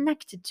you've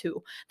connected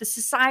to, the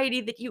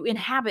society that you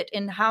inhabit,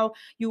 and how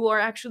you are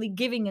actually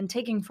giving and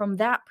taking from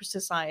that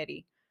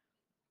society.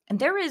 And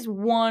there is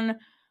one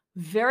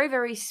very,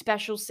 very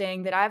special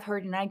saying that I've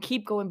heard, and I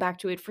keep going back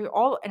to it for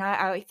all. And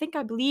I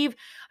believe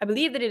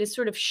that it has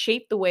sort of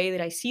shaped the way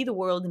that I see the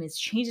world, and it's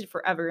changed it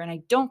forever. And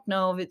I don't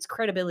know of its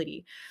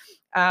credibility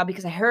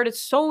because I heard it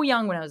so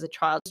young when I was a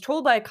child. It was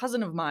told by a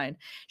cousin of mine.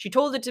 She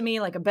told it to me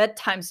like a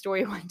bedtime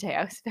story one day.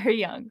 I was very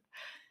young.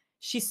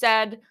 She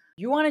said,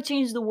 "You want to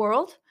change the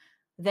world?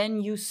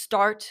 Then you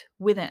start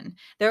within."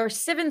 There are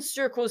 7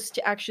 circles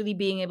to actually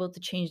being able to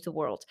change the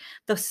world.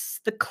 The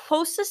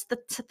closest,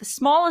 the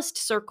smallest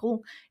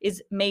circle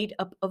is made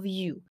up of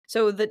you.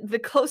 So the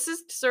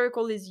closest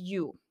circle is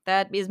you.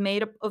 That is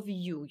made up of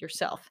you,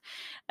 yourself,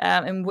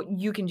 and what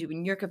you can do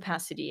in your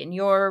capacity and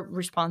your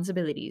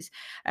responsibilities.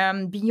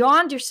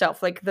 Beyond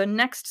yourself, like the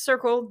next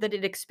circle that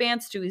it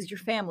expands to is your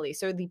family.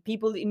 So the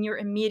people in your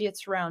immediate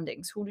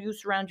surroundings, who do you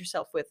surround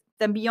yourself with?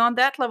 Then beyond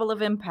that level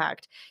of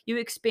impact, you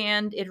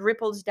expand, it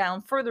ripples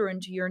down further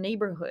into your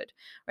neighborhood,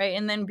 right?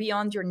 And then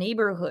beyond your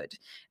neighborhood,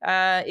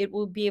 it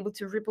will be able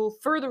to ripple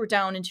further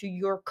down into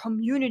your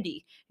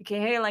community,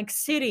 okay, like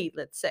city,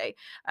 let's say.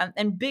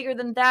 And bigger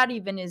than that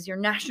even is your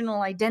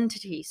national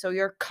identity, so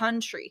your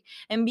country.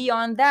 And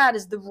beyond that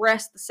is the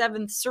rest, the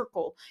 7th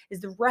circle is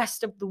the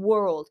rest of the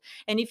world.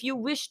 And if you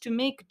wish to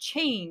make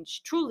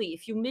change, truly,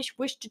 if you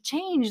wish to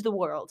change the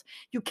world,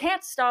 you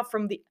can't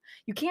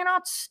you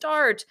cannot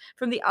start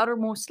from the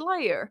outermost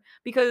layer,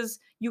 because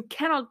you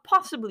cannot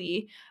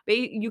possibly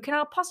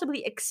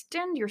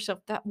extend yourself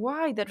that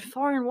wide, that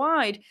far and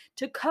wide,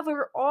 to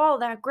cover all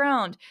that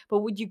ground. But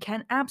what you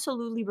can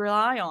absolutely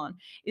rely on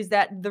is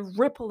that the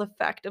ripple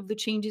effect of the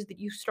changes that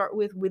you start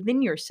with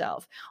within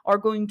yourself are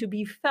going to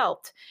be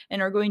felt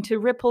and are going to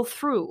ripple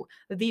through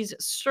these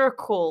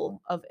circles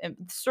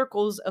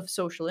of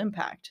social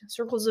impact,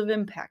 circles of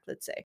impact,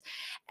 let's say.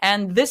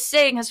 And this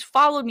saying has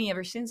followed me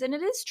ever since, and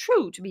it is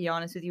true, to be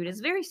honest with you. It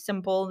is very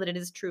simple that it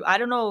is true. I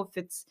don't know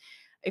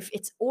if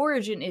its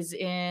origin is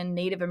in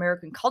Native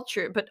American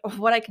culture, but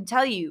what I can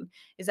tell you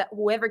is that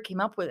whoever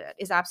came up with it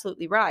is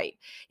absolutely right.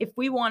 If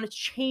we want to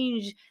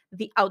change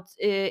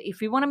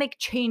if we want to make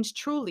change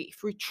truly,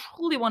 if we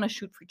truly want to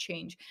shoot for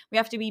change, we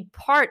have to be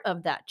part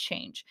of that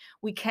change.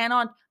 We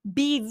cannot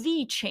be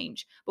the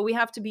change, but we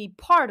have to be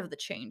part of the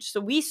change. So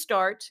we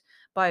start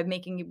by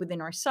making it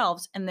within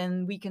ourselves, and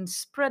then we can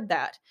spread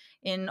that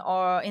in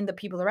the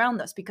people around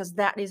us, because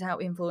that is how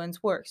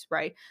influence works,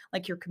 right?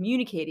 Like you're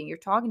communicating, you're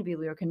talking to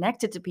people, you're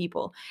connected to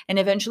people, and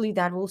eventually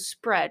that will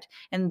spread,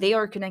 and they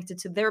are connected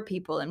to their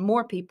people and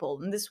more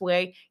people. And this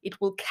way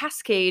it will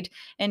cascade,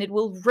 and it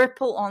will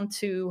ripple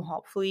onto,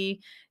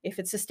 hopefully, if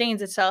it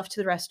sustains itself, to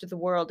the rest of the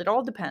world. It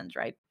all depends,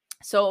 right?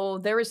 So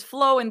there is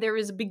flow, and there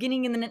is a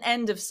beginning and an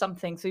end of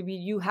something. So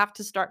you have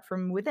to start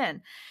from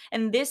within.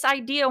 And this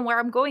idea, where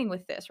I'm going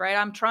with this, right?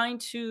 I'm trying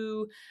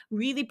to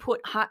really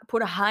put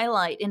a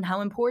highlight in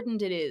how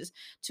important it is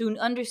to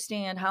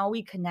understand how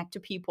we connect to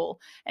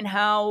people, and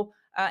how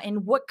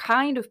and what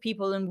kind of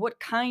people and what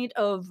kind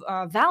of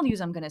values,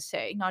 I'm going to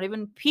say, not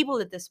even people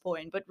at this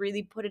point, but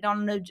really put it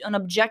on an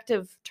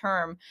objective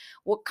term.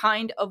 What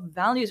kind of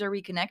values are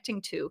we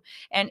connecting to?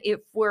 And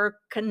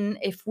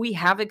if we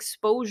have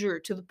exposure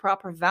to the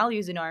proper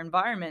values in our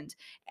environment,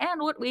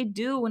 and what we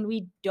do when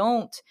we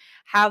don't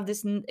have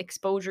this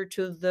exposure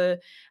to the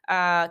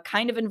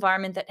kind of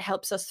environment that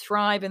helps us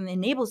thrive and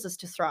enables us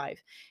to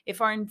thrive. If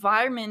our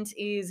environment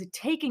is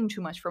taking too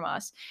much from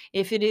us,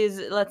 if it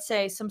is, let's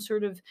say, some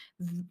sort of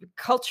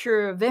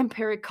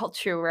vampiric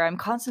culture, where I'm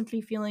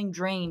constantly feeling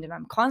drained and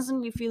I'm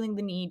constantly feeling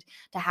the need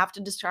to have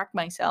to distract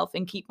myself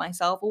and keep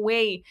myself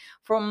away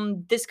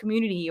from this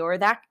community or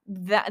that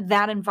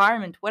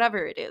environment,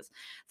 whatever it is,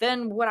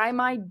 then what I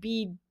might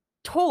be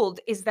told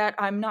is that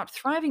I'm not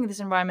thriving in this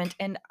environment.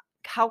 And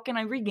how can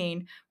I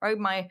regain, right?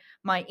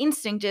 My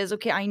instinct is,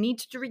 okay, I need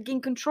to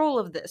regain control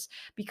of this,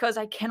 because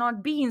I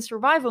cannot be in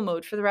survival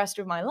mode for the rest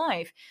of my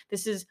life.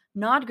 This is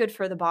not good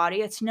for the body.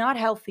 It's not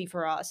healthy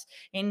for us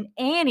in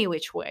any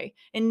which way,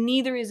 and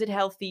neither is it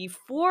healthy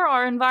for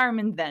our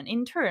environment then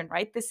in turn,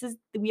 right?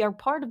 We are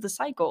part of the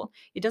cycle.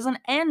 It doesn't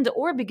end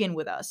or begin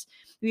with us.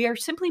 We are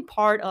simply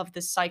part of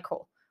this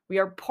cycle. We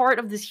are part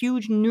of this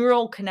huge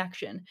neural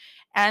connection,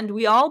 and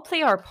we all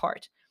play our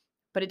part,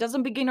 but it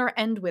doesn't begin or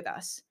end with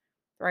us,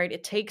 right?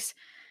 It takes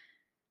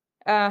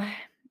uh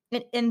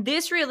in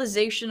this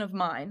realization of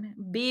mine,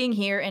 being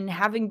here and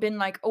having been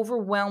like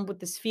overwhelmed with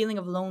this feeling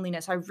of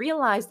loneliness, I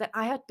realized that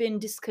I had been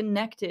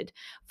disconnected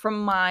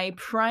from my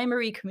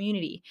primary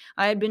community.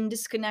 I had been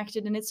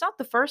disconnected, and it's not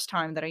the first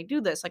time that I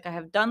do this. Like, I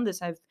have done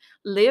this. I've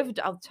lived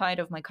outside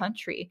of my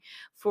country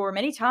for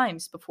many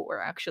times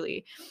before,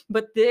 actually,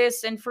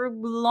 and for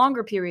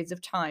longer periods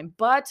of time.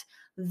 But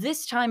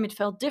this time it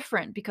felt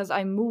different, because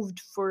I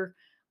moved for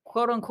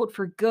quote unquote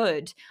for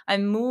good. I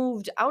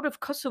moved out of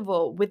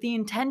Kosovo with the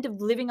intent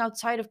of living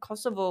outside of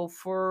Kosovo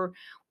for,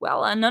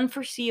 well, an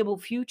unforeseeable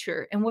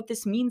future. And what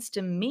this means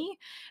to me,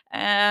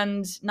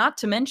 and not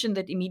to mention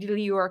that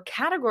immediately you are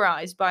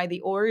categorized by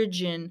the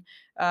origin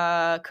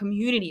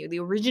community, the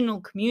original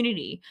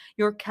community.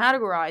 You're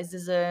categorized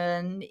as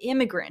an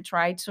immigrant,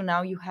 right? So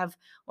now you have,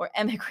 or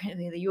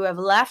emigrant, you have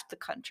left the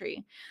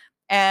country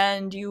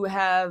and you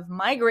have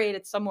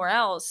migrated somewhere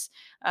else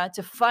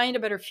to find a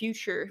better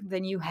future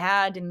than you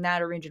had in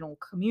that original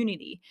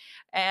community.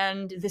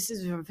 And this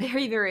is a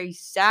very, very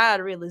sad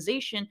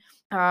realization.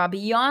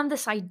 Beyond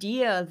this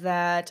idea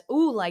that,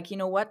 oh, like, you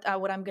know what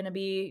I'm gonna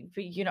be,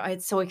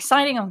 it's so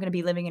exciting, I'm gonna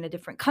be living in a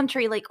different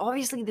country. Like,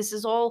 obviously, this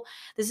is all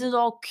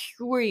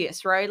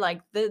curious, right?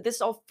 Like, this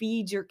all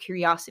feeds your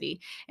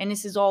curiosity, and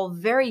this is all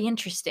very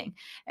interesting,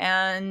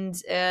 and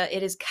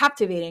it is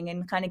captivating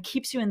and kind of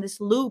keeps you in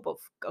this loop of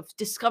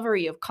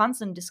discovery, of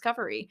constant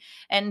discovery,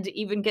 and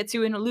even gets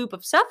you in a loop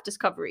of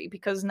self-discovery,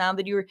 because now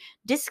that you're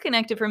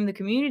disconnected from the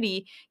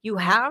community, you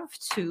have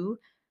to,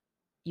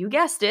 you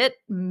guessed it,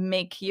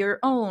 make your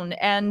own.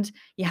 And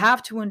you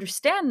have to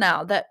understand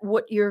now that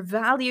what your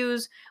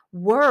values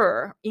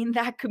were in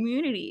that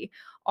community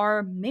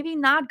are maybe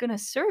not going to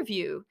serve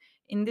you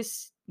in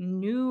this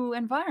new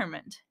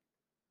environment.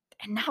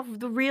 And now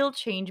the real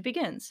change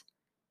begins.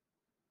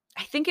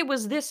 I think it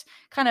was this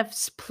kind of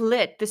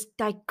split, this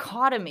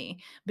dichotomy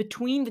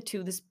between the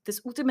two, this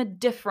ultimate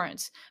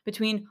difference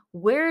between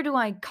where do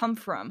I come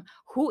from?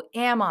 Who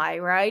am I,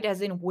 right? As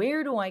in,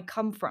 where do I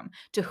come from?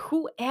 To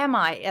who am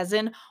I? As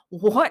in,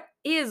 what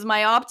is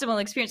my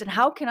optimal experience? And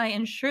how can I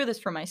ensure this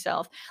for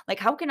myself? Like,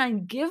 how can I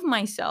give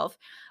myself,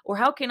 or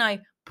how can I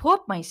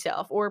put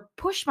myself, or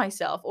push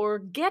myself, or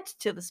get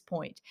to this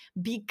point,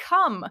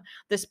 become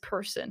this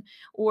person,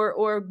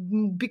 or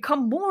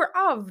become more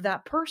of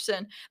that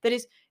person that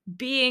is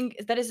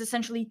that is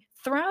essentially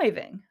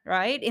thriving,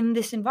 right, in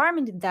this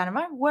environment, in that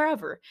environment,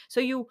 wherever.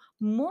 So you,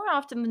 more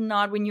often than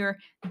not, when you're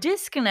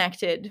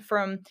disconnected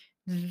from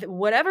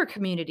whatever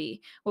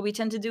community, what we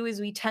tend to do is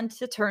we tend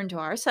to turn to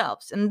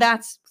ourselves, and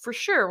that's for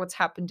sure what's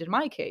happened in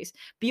my case.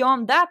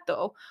 Beyond that,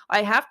 though,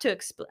 I have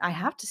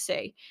to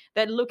say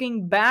that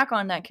looking back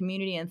on that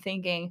community and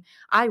thinking,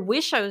 I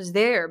wish I was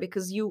there,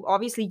 because you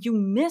obviously, you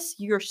miss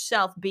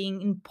yourself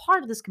being in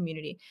part of this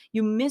community.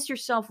 You miss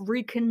yourself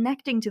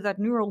reconnecting to that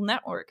neural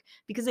network,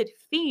 because it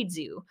feeds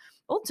you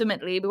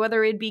ultimately,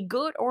 whether it be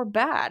good or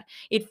bad.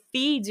 It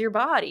feeds your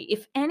body.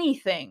 If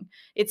anything,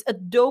 it's a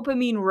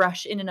dopamine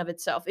rush in and of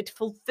itself. It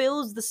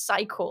fulfills the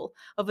cycle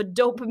of a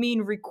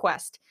dopamine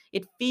request.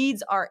 It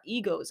feeds our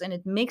egos and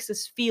it makes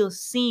us feel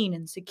seen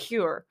and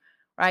secure,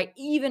 right?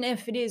 Even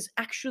if it is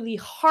actually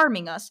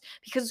harming us,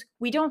 because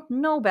we don't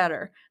know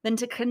better than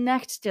to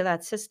connect to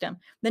that system,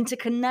 than to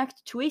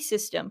connect to a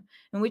system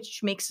in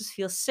which makes us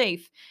feel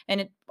safe.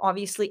 And it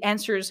obviously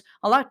answers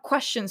a lot of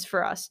questions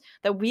for us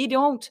that we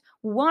don't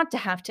want to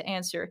have to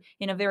answer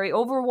in a very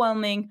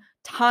overwhelming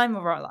time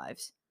of our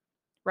lives,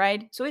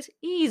 right? So it's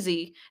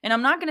easy. And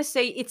I'm not going to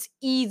say it's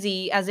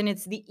easy as in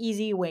it's the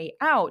easy way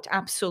out.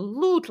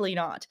 Absolutely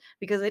not,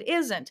 because it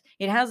isn't.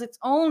 It has its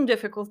own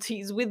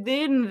difficulties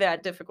within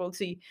that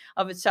difficulty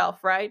of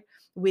itself, right?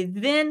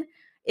 Within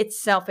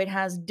itself, it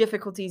has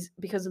difficulties,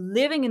 because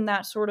living in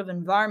that sort of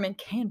environment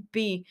can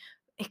be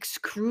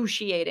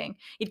excruciating.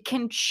 It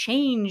can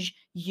change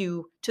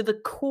you to the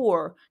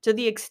core, to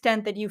the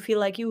extent that you feel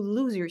like you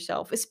lose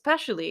yourself,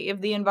 especially if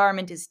the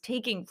environment is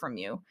taking from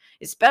you,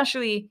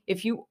 especially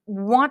if you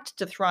want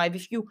to thrive,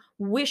 if you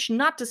wish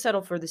not to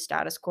settle for the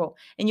status quo,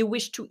 and you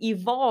wish to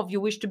evolve, you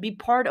wish to be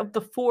part of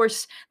the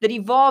force that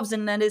evolves,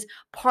 and that is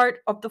part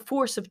of the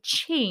force of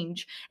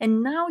change.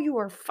 And now you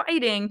are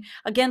fighting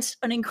against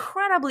an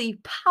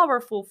incredibly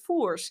powerful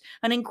force,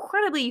 an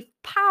incredibly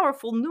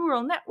powerful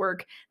neural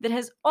network that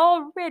has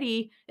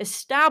already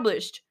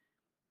established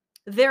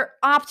their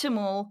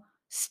optimal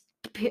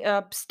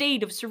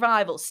state of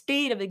survival,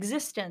 state of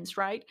existence,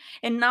 right?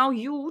 And now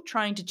you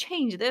trying to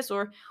change this,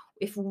 or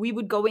if we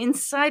would go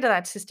inside of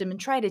that system and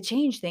try to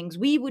change things,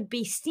 we would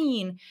be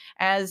seen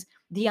as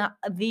the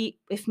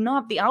if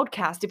not the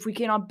outcast, if we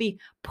cannot be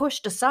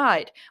pushed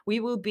aside,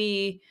 we will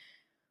be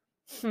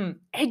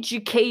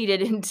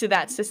educated into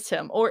that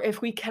system. Or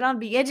if we cannot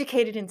be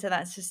educated into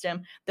that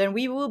system, then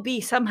we will be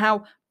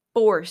somehow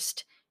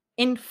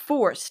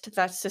enforced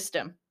that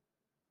system.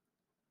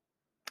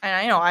 And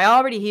I know I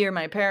already hear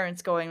my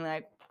parents going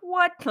like,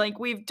 "What? Like,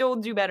 we've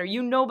told you better.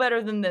 You know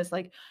better than this.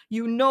 Like,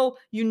 you know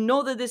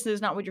that this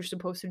is not what you're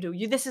supposed to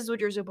do. This is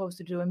what you're supposed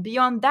to do." And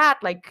beyond that,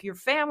 like, your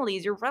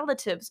families, your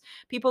relatives,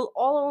 people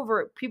all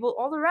over, people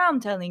all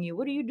around telling you,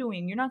 "What are you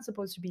doing? You're not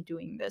supposed to be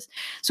doing this."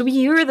 So we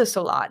hear this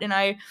a lot,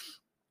 and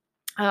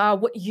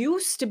what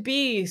used to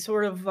be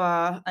sort of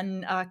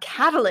a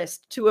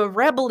catalyst to a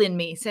rebel in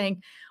me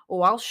saying,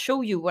 "Oh, I'll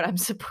show you what I'm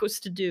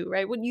supposed to do,"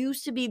 right? What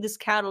used to be this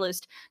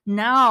catalyst,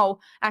 now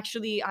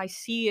actually I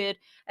see it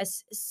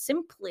as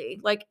simply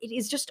like it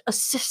is just a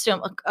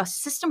system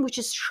which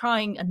is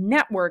trying a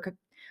network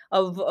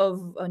of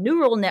a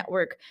neural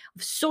network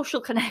of social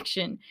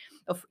connection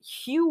of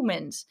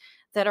humans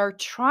that are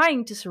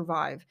trying to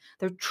survive.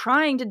 They're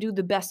trying to do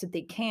the best that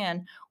they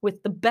can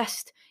with the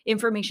best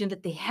information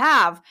that they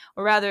have,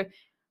 or rather,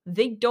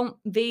 they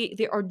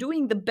are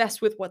doing the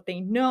best with what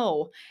they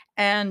know.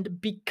 And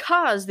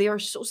because they are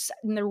so set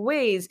in their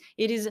ways,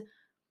 it is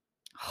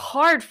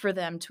hard for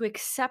them to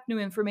accept new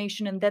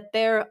information and that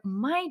there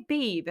might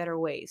be better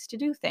ways to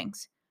do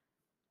things.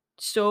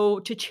 So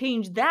to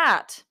change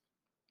that,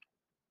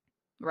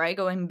 right,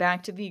 going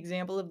back to the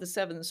example of the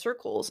seven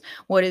circles,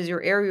 what is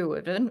your area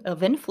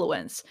of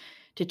influence?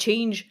 To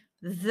change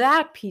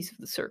that piece of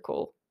the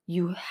circle,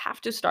 you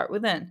have to start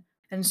within.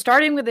 And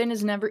starting within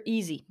is never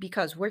easy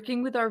because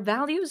working with our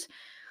values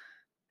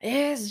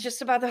is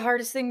just about the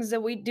hardest things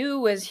that we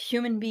do as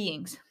human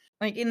beings.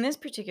 Like in this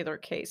particular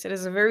case, it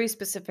is a very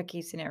specific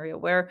case scenario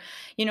where,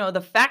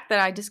 the fact that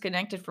I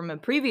disconnected from a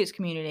previous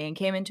community and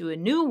came into a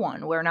new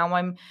one where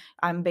now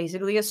I'm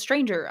basically a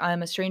stranger.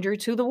 I'm a stranger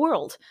to the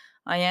world.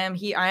 I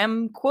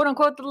am quote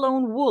unquote the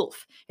lone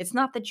wolf. It's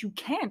not that you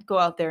can't go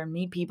out there and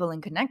meet people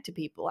and connect to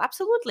people.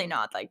 Absolutely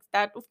not. Like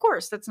that, of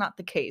course, that's not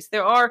the case.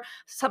 There are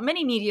so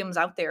many mediums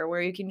out there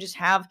where you can just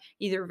have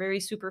either very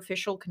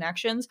superficial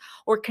connections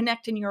or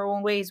connect in your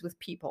own ways with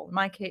people. In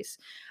my case,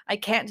 I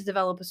can't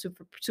develop a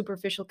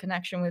superficial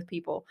connection with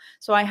people.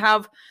 So I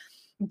have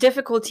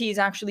difficulties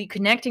actually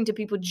connecting to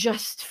people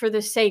just for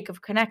the sake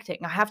of connecting.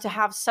 I have to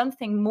have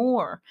something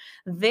more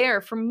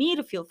there for me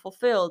to feel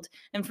fulfilled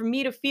and for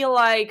me to feel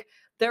like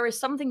there is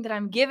something that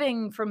I'm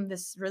giving from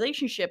this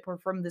relationship or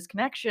from this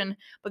connection,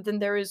 but then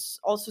there is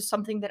also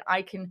something that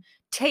I can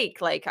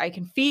take, like I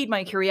can feed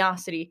my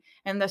curiosity,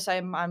 and thus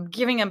I'm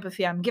giving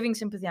empathy, I'm giving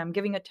sympathy, I'm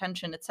giving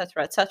attention,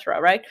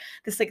 etc., right?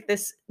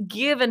 This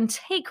give and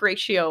take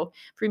ratio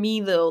for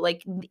me, though,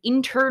 like the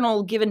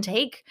internal give and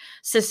take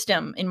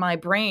system in my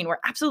brain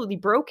were absolutely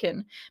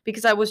broken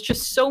because I was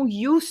just so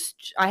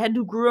used. I had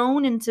to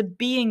grown into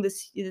being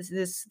this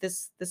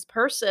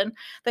person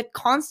that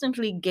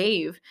constantly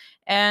gave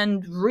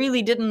and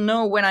really didn't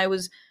know when I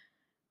was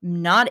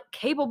not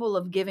capable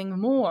of giving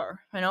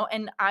more,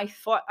 and I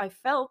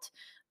felt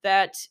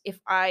that if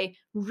I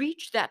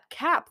reached that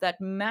cap,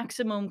 that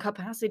maximum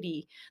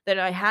capacity that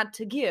I had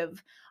to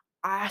give,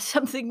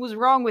 something was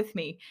wrong with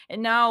me.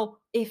 And now,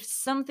 if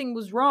something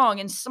was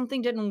wrong and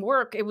something didn't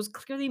work, it was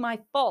clearly my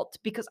fault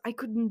because I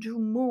couldn't do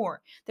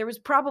more. There was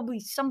probably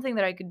something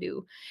that I could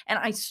do. And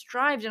I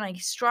strived and I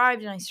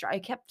strived and I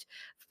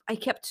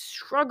kept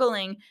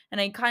struggling,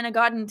 and I kind of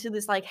got into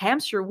this like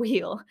hamster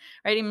wheel,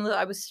 right?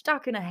 I was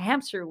stuck in a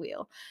hamster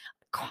wheel,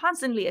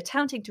 constantly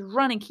attempting to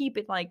run and keep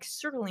it like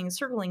circling and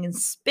circling and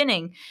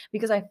spinning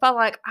because I felt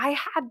like I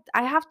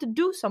have to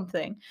do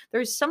something.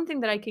 There's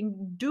something that I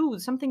can do,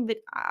 something that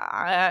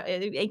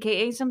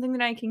aka something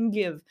that I can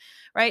give,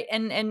 right?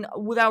 And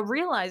without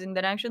realizing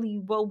that actually,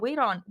 well, wait,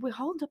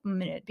 hold up a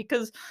minute,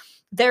 because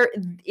there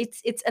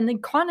it's an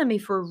economy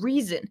for a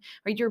reason,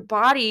 right? Your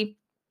body,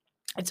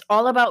 it's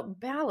all about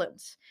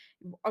balance.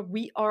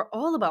 We are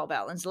all about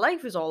balance.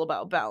 Life is all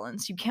about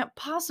balance. We can't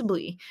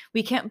possibly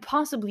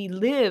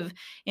live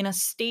in a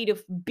state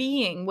of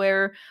being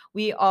where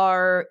we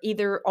are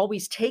either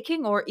always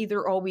taking or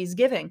either always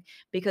giving,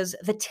 because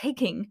the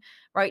taking,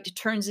 right,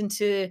 turns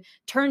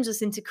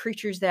us into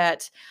creatures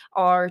that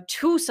are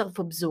too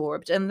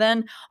self-absorbed. And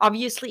then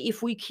obviously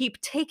if we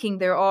keep taking,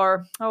 there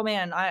are, oh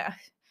man, I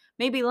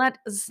maybe let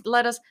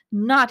us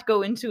not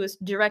go into a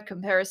direct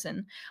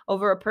comparison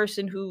over a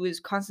person who is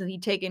constantly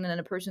taking and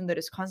a person that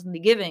is constantly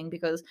giving,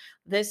 because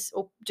this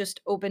just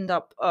opened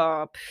up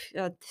a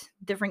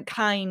different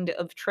kind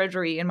of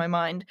treasury in my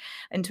mind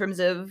in terms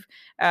of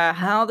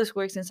how this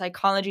works in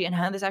psychology and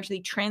how this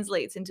actually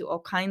translates into all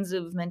kinds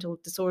of mental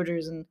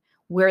disorders and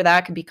where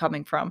that could be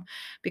coming from,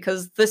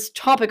 because this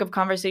topic of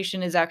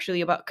conversation is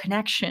actually about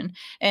connection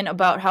and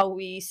about how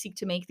we seek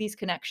to make these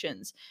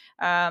connections,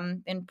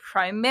 and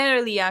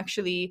primarily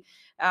actually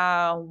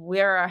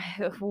where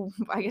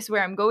I guess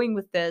where I'm going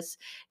with this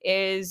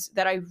is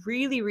that I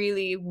really,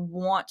 really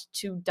want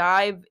to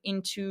dive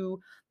into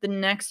the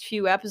next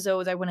few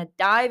episodes. I want to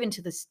dive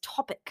into this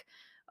topic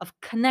of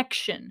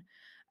connection,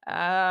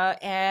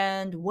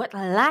 and what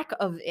lack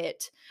of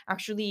it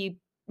actually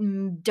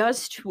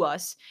does to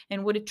us,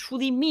 and what it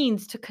truly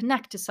means to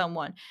connect to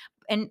someone.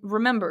 And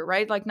remember,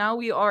 right, like now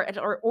we are at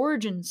our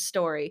origin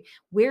story.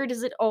 Where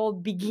does it all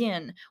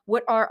begin?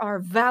 What are our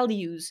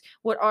values?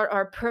 What are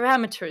our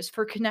parameters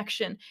for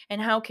connection? And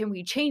how can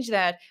we change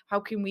that? How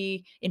can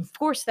we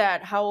enforce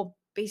that? How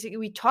basically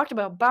we talked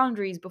about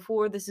boundaries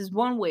before. This is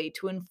one way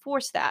to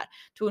enforce that,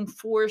 to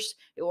enforce,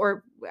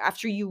 or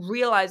after you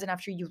realize and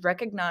after you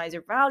recognize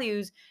your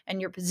values and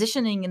your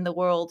positioning in the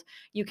world,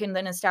 you can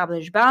then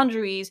establish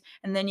boundaries,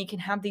 and then you can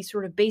have these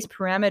sort of base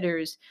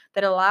parameters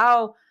that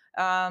allow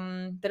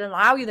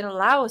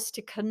us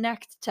to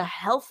connect to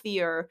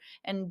healthier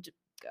and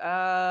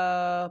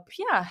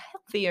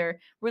healthier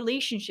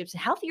relationships,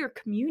 healthier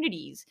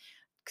communities.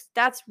 'Cause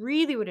that's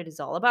really what it is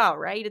all about,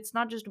 right? It's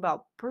not just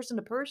about person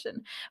to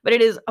person, but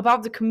it is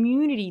about the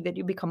community that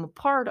you become a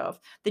part of,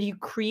 that you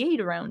create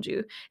around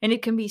you. And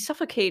it can be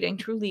suffocating,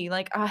 truly.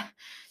 Like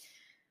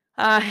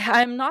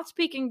I'm not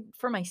speaking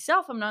for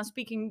myself. I'm not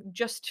speaking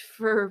just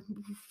for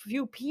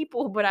few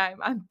people, but I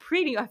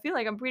feel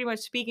like I'm pretty much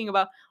speaking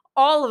about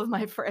all of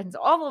my friends,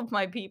 all of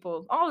my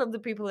people, all of the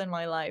people in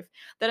my life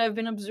that I've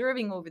been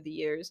observing over the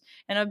years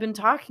and I've been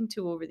talking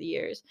to over the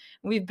years.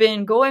 We've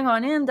been going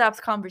on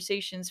in-depth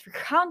conversations for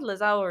countless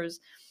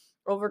hours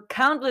over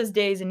countless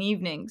days and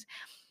evenings.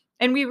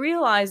 And we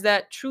realize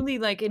that truly,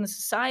 like in a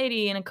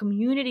society, in a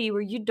community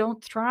where you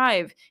don't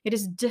thrive, it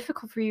is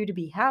difficult for you to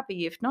be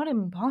happy, if not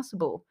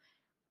impossible.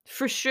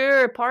 For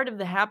sure, part of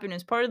the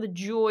happiness, part of the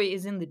joy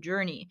is in the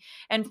journey.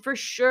 And for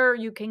sure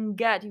you can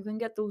get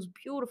those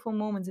beautiful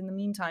moments in the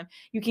meantime.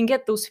 You can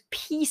get those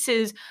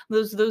pieces,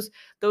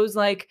 those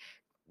like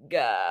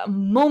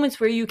moments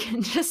where you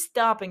can just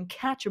stop and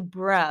catch a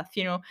breath,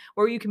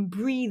 where you can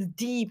breathe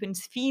deep and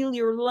feel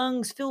your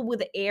lungs filled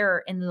with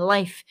air and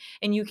life.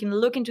 And you can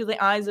look into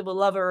the eyes of a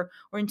lover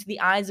or into the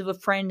eyes of a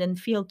friend and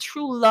feel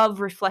true love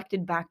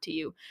reflected back to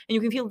you. And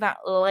you can feel that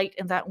light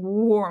and that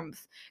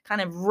warmth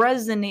kind of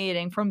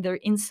resonating from their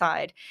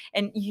inside.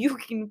 And you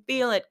can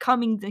feel it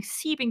coming,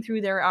 seeping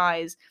through their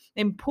eyes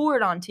and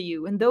poured onto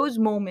you. And those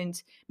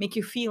moments make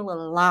you feel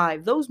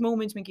alive. Those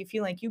moments make you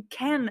feel like you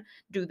can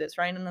do this,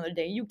 right? Another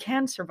day. You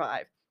can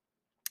survive.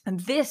 And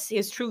this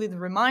is truly the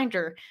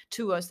reminder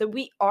to us that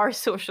we are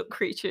social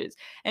creatures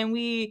and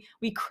we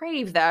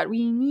crave that,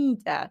 we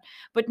need that.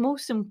 But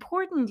most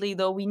importantly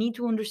though, we need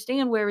to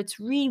understand where it's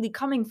really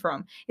coming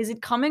from. Is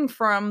it coming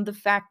from the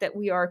fact that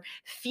we are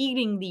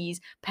feeding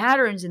these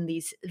patterns and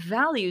these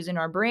values in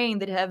our brain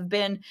that have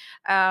been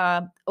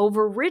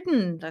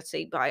overridden, let's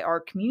say, by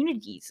our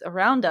communities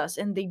around us,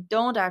 and they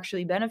don't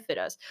actually benefit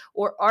us?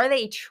 Or are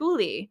they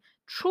truly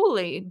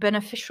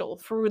beneficial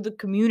for the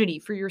community,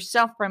 for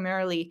yourself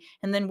primarily,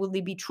 and then will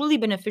they be truly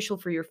beneficial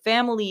for your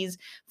families,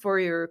 for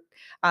your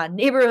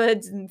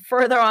neighborhoods, and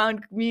further on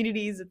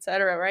communities,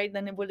 etc. Right?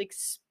 Then it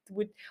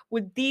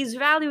would these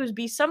values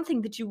be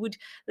something that you would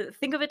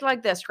think of it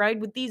like this, right?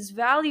 Would these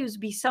values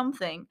be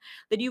something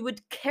that you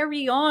would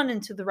carry on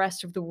into the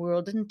rest of the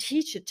world and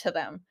teach it to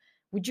them?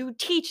 Would you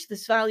teach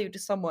this value to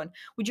someone?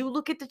 Would you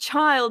look at the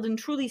child and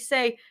truly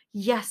say,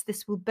 yes,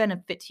 this will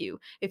benefit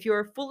you, if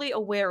you're fully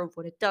aware of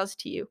what it does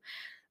to you?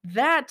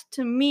 That,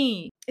 to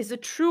me, is a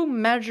true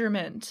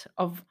measurement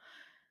of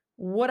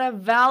what a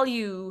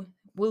value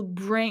will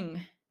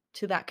bring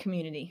to that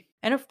community.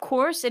 And of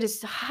course, it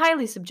is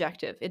highly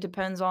subjective. It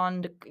depends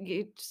on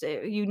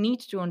you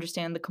need to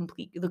understand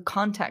the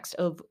context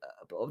of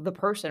the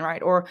person,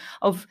 right, or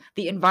of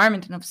the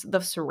environment and of the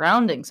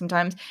surroundings.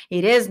 Sometimes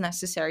it is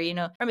necessary,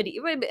 remedy.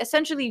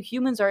 Essentially,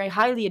 humans are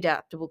highly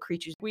adaptable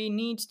creatures. We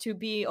need to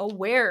be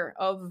aware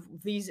of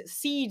these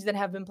seeds that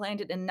have been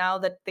planted, and now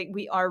that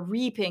we are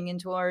reaping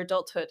into our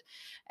adulthood.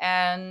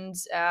 And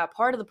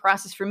part of the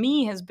process for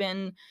me has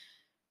been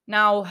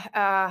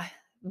now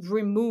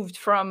removed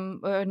from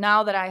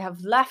now that I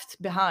have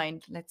left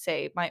behind, let's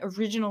say, my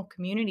original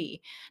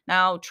community,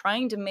 now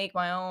trying to make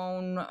my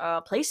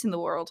own place in the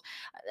world,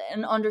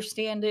 and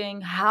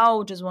understanding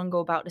how does one go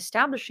about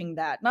establishing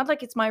that. Not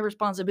like it's my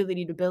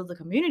responsibility to build the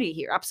community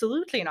here,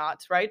 absolutely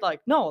not, right?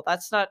 Like, no,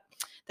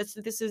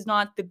 this is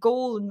not the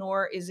goal,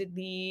 nor is it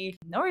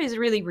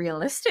really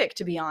realistic,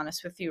 to be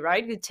honest with you,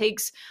 right? It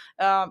takes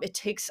I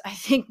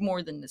think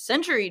more than a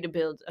century to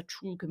build a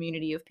true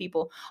community of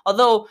people.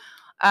 Although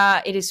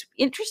it is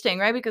interesting,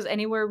 right? Because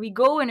anywhere we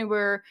go,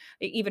 anywhere,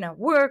 even at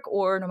work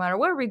or no matter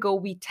where we go,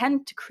 we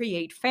tend to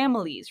create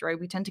families, right?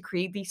 We tend to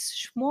create these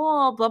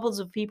small bubbles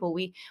of people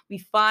we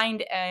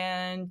find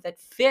and that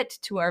fit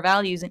to our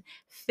values and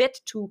fit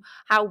to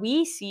how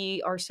we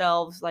see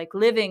ourselves, like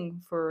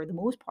living for the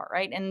most part,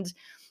 right? And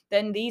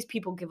then these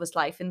people give us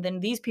life, and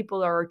then these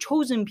people are our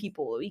chosen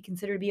people. We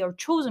consider to be our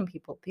chosen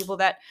people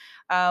that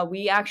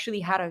we actually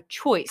had a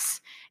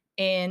choice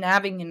in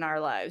having in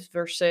our lives,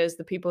 versus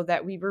the people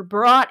that we were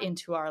brought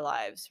into our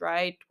lives,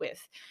 right,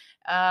 with.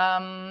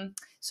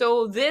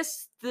 So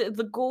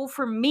the goal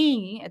for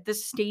me at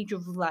this stage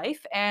of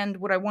life, and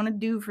what I want to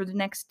do for the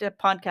next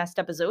podcast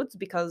episodes,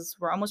 because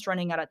we're almost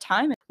running out of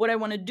time, what I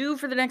want to do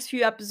for the next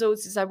few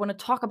episodes is I want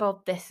to talk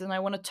about this, and I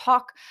want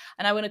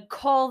to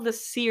call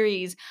this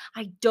series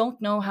I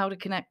Don't Know How to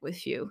Connect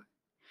with You.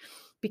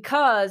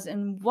 Because,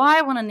 and why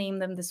I want to name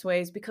them this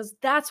way, is because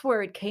that's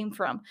where it came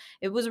from.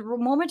 It was a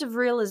moment of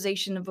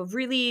realization, of a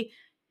really,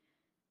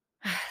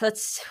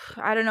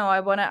 I don't know, I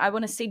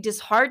want to say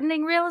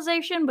disheartening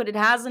realization, but it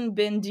hasn't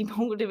been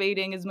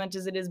demotivating as much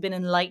as it has been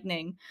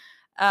enlightening.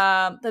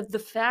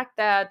 The fact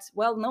that,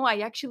 well, no,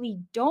 I actually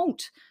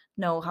don't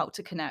know how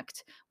to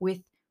connect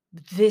with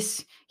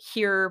this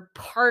here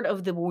part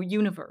of the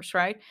universe,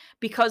 right?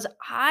 Because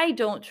I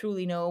don't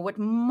truly know what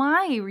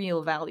my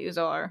real values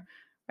are,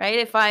 right?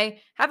 If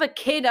I have a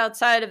kid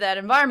outside of that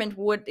environment,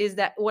 what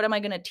am I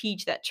going to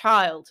teach that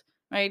child,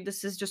 right?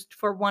 This is just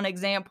for one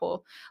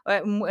example.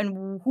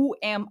 And who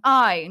am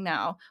I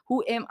now?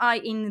 Who am I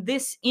in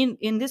this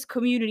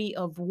community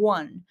of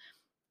one?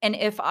 And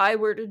if I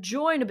were to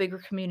join a bigger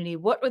community,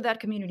 what would that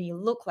community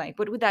look like?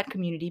 What would that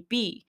community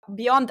be?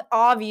 Beyond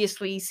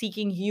obviously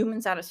seeking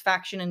human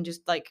satisfaction and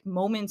just like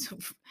moments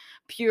of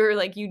pure,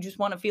 like you just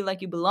want to feel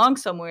like you belong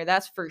somewhere,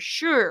 that's for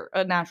sure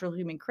a natural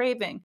human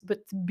craving. But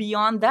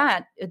beyond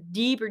that, a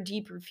deeper,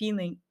 deeper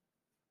feeling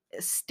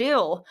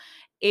still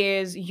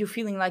is you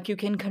feeling like you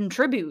can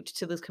contribute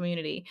to this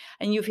community,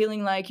 and you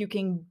feeling like you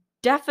can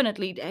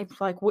definitely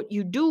like what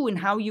you do and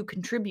how you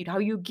contribute, how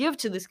you give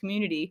to this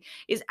community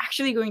is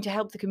actually going to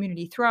help the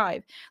community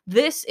thrive.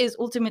 This is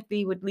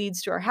ultimately what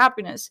leads to our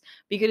happiness,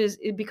 because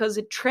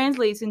it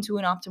translates into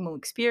an optimal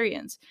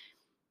experience.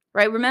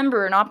 Right?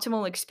 Remember, an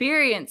optimal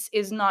experience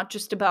is not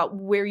just about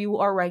where you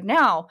are right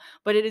now,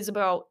 but it is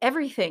about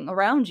everything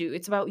around you.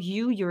 It's about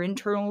you, your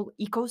internal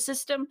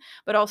ecosystem,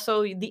 but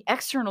also the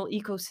external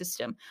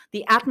ecosystem.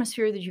 The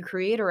atmosphere that you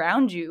create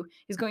around you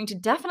is going to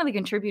definitely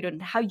contribute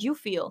on how you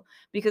feel,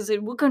 because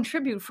it will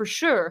contribute for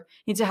sure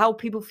into how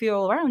people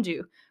feel around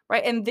you,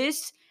 right? And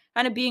this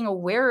kind of being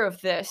aware of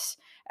this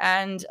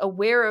and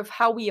aware of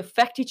how we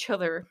affect each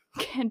other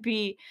can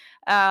be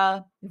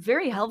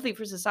very healthy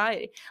for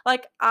society.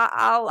 Like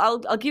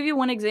I'll give you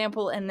one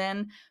example, and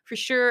then for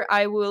sure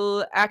I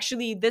will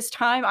actually this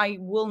time I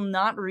will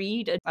not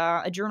read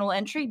a journal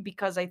entry,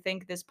 because I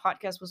think this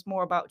podcast was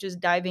more about just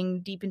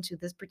diving deep into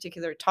this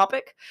particular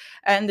topic.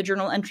 And the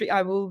journal entry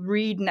I will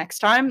read next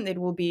time, it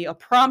will be a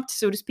prompt,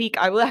 so to speak.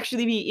 I will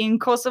actually be in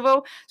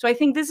Kosovo, so I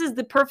think this is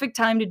the perfect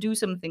time to do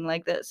something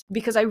like this,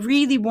 because I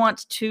really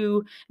want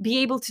to be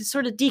able to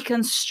sort of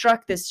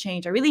deconstruct this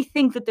change. I really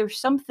think that there's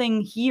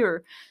something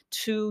here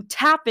to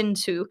tap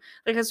into,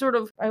 like a sort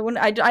of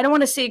I don't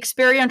want to say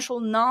experiential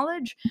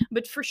knowledge,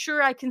 but for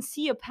sure I can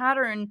see a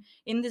pattern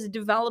in this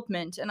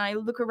development, and I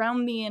look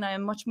around me and I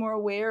am much more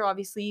aware.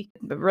 Obviously,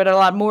 I've read a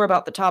lot more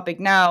about the topic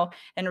now,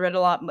 and read a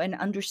lot and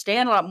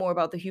understand a lot more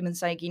about the human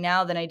psyche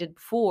now than I did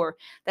before.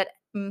 That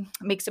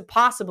makes it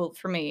possible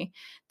for me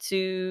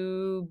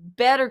to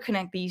better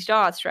connect these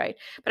dots, right?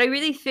 But I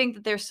really think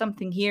that there's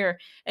something here.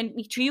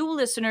 And to you,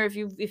 listener,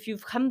 if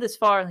you've come this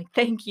far, like,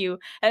 thank you.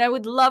 And I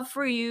would love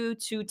for you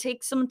to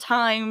take some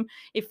time,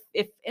 if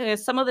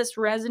some of this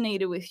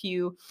resonated with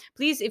you.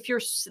 Please, if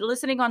you're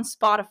listening on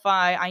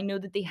Spotify, I know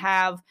that they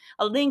have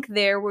a link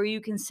there where you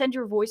can send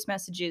your voice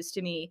messages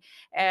to me,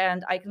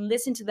 and I can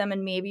listen to them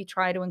and maybe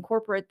try to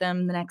incorporate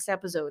them in the next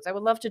episodes. I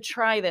would love to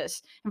try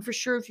this. And for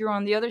sure, if you're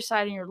on the other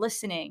side and you're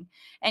listening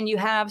and you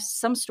have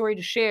some story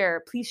to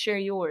share, please share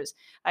yours.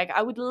 Like,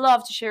 I would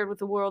love to share it with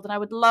the world, and I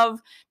would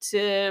love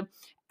to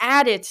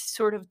add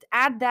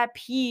that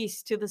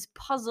piece to this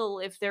puzzle,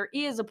 if there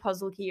is a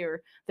puzzle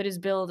here that is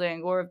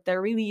building, or if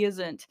there really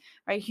isn't,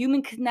 right?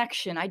 Human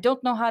connection. I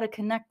don't know how to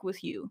connect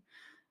with you,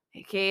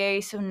 aka,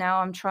 so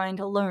now I'm trying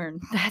to learn.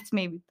 That's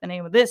maybe the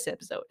name of this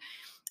episode.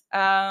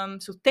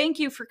 So thank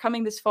you for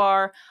coming this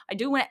far. I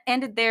do want to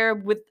end it there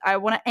with, I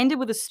want to end it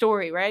with a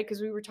story, right?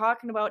 Because we were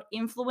talking about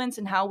influence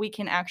and how we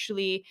can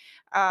actually,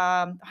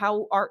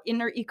 how our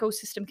inner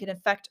ecosystem can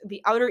affect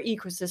the outer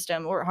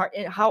ecosystem, or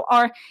how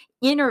our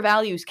inner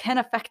values can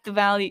affect the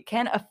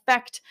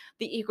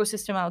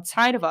ecosystem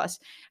outside of us.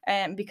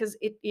 And because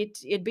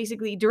it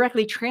basically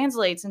directly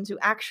translates into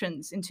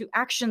actions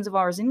of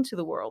ours into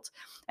the world.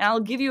 And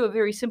I'll give you a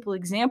very simple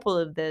example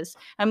of this.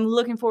 I'm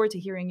looking forward to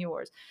hearing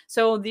yours.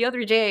 So the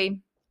other day,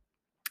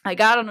 I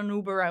got on an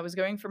Uber. I was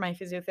going for my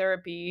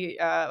physiotherapy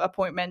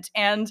appointment,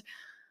 and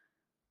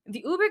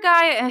the Uber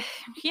guy,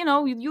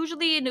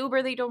 usually in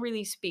Uber, they don't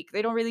really speak.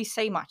 They don't really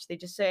say much. They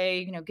just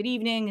say, good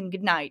evening and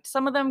good night.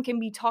 Some of them can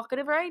be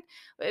talkative, right?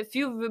 If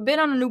you've been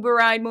on an Uber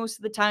ride, most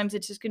of the times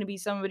it's just going to be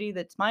somebody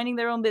that's minding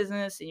their own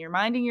business, and you're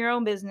minding your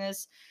own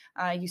business.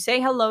 You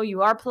say hello,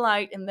 you are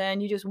polite, and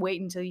then you just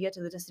wait until you get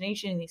to the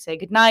destination and you say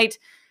good night.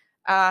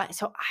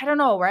 So I don't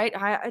know, right?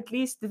 At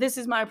least this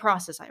is my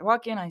process. I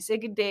walk in, I say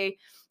good day.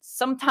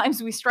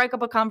 Sometimes we strike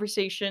up a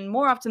conversation.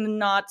 More often than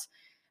not,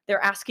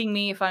 they're asking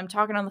me, if I'm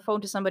talking on the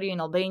phone to somebody in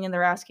Albanian,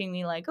 they're asking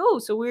me like, "Oh,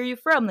 so where are you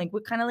from? Like,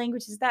 what kind of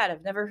language is that?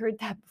 I've never heard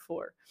that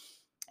before."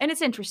 And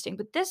it's interesting.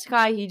 But this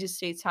guy, he just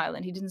stayed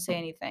silent. He didn't say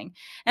anything.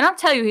 And I'll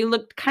tell you, he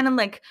looked kind of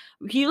like,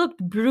 he looked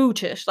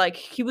brutish. Like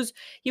he was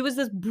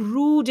this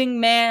brooding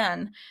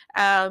man,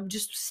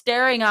 just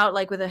staring out,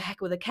 like with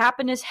a cap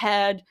in his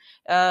head.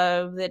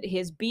 That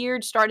his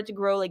beard started to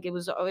grow, like it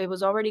was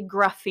already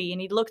gruffy,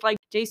 and he looked like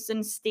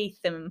Jason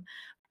Statham.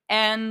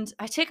 And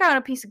I take out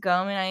a piece of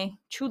gum and I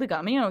chew the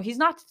gum. He's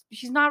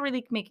not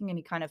really making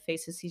any kind of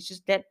faces. He's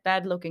just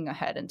dead looking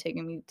ahead and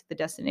taking me to the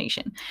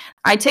destination.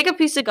 I take a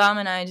piece of gum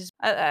and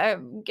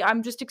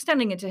I'm just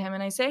extending it to him,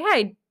 and I say,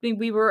 "Hey,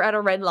 we were at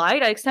a red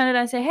light." I extend it and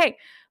I say, "Hey,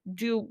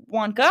 do you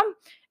want gum?"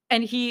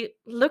 And he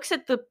looks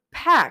at the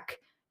pack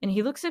and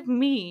he looks at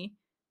me,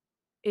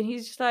 and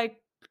he's just like,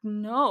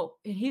 "No."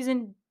 And he's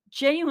in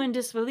genuine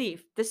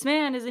disbelief. This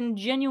man is in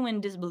genuine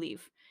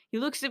disbelief. He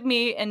looks at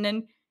me, and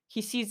then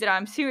he sees that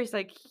I'm serious,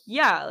 like,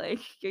 "Yeah, like,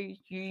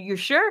 you're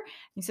sure?"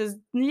 He says,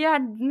 "Yeah,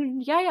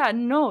 yeah,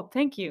 no,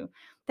 thank you.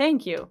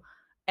 Thank you."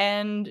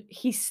 And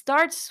he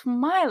starts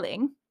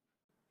smiling,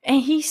 And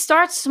he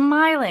starts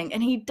smiling,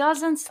 and he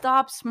doesn't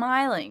stop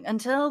smiling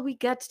until we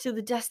get to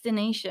the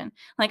destination.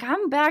 Like,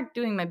 I'm back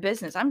doing my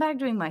business. I'm back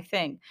doing my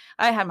thing.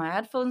 I had my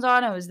headphones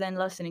on. I was then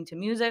listening to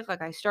music.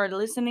 Like, I started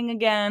listening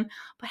again.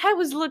 But I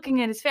was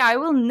looking at his face. I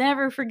will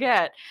never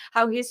forget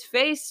how his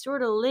face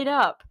sort of lit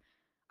up.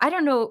 I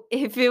don't know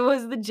if it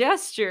was the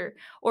gesture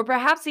or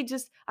perhaps he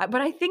just, but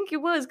I think it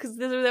was because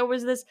there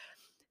was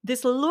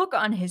this look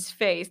on his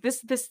face,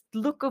 this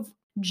look of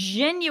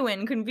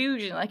genuine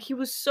confusion. Like he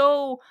was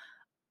so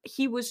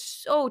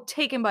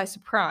taken by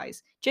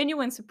surprise.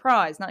 Genuine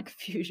surprise, not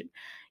confusion.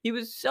 He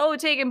was so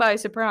taken by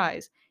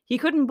surprise. He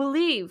couldn't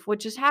believe what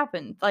just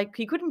happened. Like,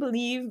 he couldn't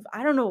believe,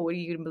 I don't know what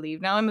he couldn't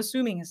believe. Now I'm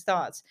assuming his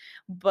thoughts.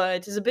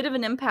 But as a bit of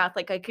an empath,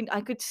 like I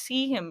could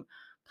see him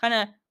kind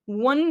of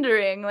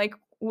wondering, like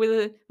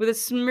with a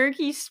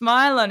smirky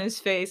smile on his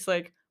face,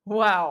 like,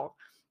 wow,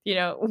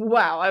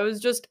 wow, I was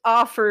just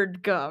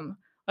offered gum.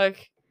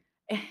 Like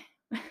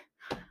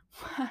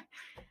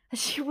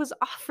she was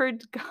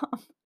offered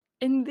gum.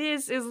 And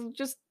this is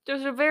just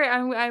a very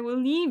I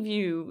will leave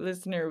you,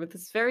 listener, with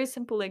this very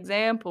simple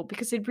example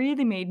because it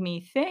really made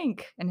me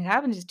think, and it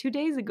happened just 2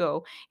 days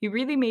ago. It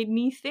really made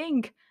me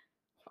think,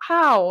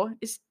 how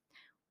is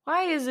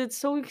why is it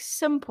so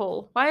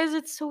simple? Why is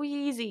it so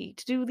easy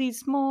to do these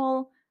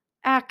small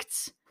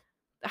acts?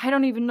 I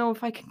don't even know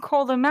if I can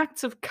call them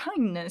acts of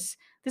kindness.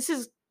 This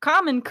is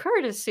common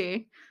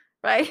courtesy,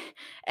 right?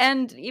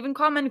 And even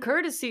common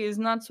courtesy is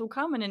not so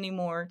common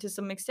anymore to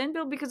some extent,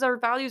 Bill, because our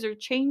values are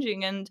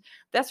changing, and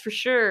that's for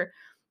sure.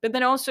 But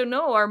then also,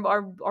 no,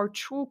 our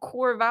true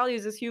core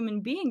values as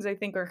human beings, I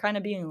think, are kind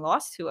of being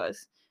lost to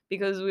us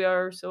because we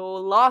are so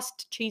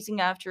lost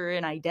chasing after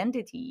an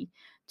identity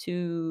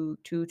to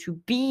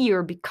be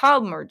or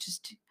become or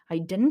just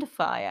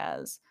identify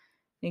as.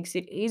 Makes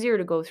it easier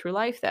to go through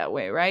life that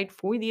way, right?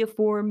 For the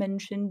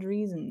aforementioned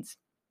reasons.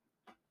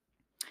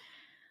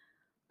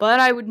 But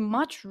I would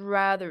much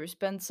rather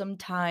spend some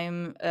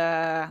time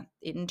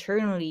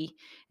internally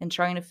and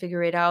trying to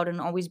figure it out and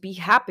always be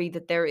happy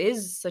that there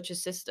is such a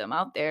system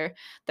out there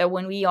that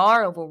when we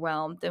are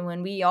overwhelmed and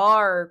when we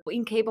are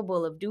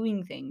incapable of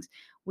doing things,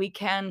 we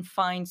can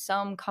find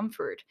some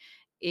comfort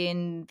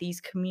in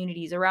these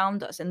communities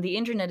around us. And the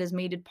internet has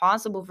made it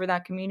possible for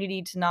that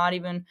community to not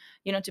even,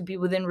 to be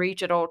within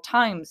reach at all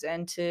times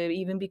and to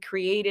even be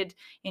created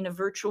in a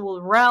virtual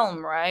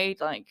realm, right?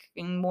 Like,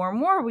 and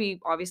more,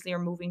 we obviously are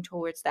moving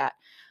towards that.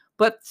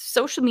 But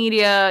social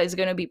media is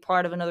going to be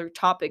part of another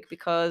topic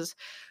because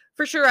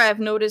for sure I have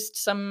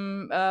noticed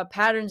some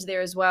patterns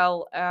there as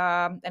well,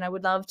 and I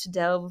would love to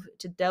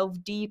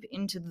delve deep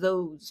into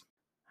those.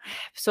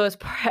 So as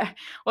part,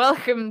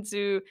 welcome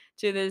to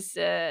this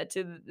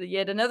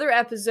yet another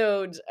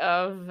episode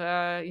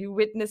of you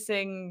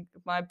witnessing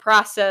my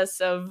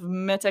process of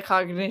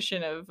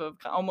metacognition of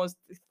almost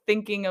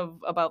thinking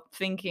about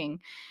thinking,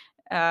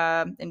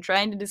 and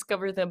trying to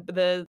discover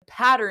the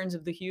patterns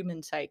of the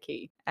human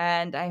psyche.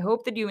 And I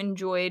hope that you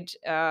enjoyed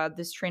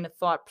this train of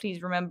thought.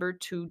 Please remember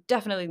to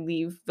definitely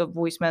leave the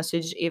voice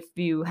message if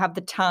you have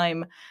the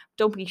time.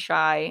 Don't be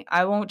shy.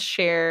 I won't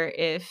share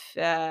if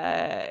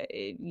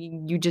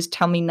you just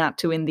tell me not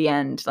to in the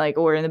end, like,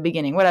 or in the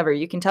beginning, whatever.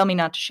 You can tell me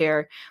not to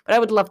share, but I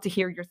would love to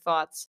hear your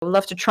thoughts. I would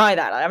love to try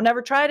that. I've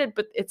never tried it,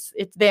 but it's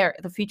there.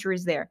 The feature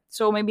is there.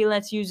 So maybe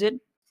let's use it.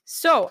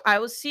 So I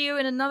will see you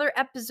in another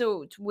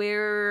episode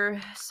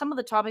where some of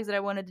the topics that I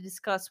wanted to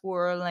discuss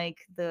were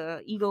like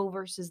the ego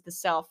versus the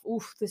self.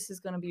 Oof, this is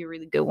going to be a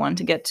really good one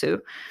to get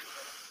to.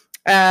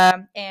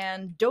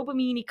 And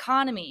dopamine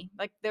economy.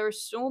 Like,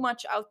 there's so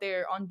much out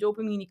there on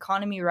dopamine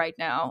economy right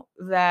now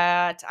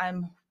that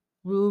I'm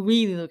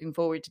really looking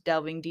forward to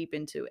delving deep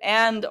into,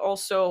 and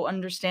also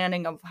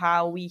understanding of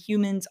how we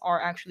humans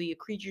are actually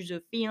creatures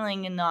of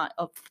feeling and not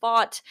of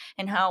thought,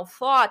 and how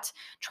thought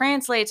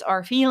translates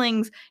our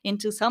feelings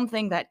into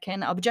something that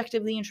can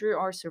objectively ensure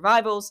our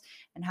survivals,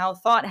 and how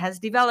thought has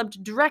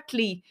developed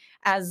directly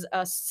as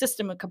a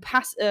system of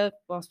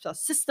a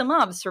system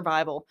of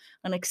survival,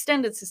 an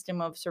extended system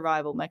of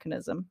survival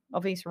mechanism,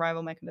 of a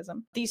survival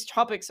mechanism. These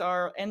topics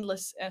are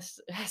endless,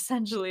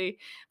 essentially,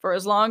 for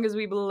as long as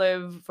we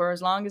live, for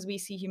as long as we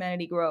see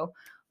humanity grow.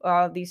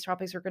 These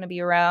topics are going to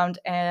be around,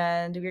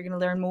 and we're going to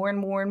learn more and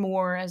more and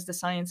more as the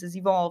sciences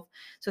evolve.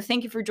 So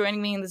thank you for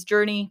joining me in this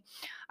journey.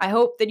 I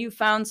hope that you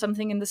found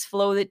something in this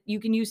flow that you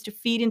can use to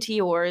feed into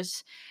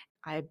yours.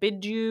 I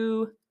bid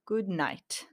you good night.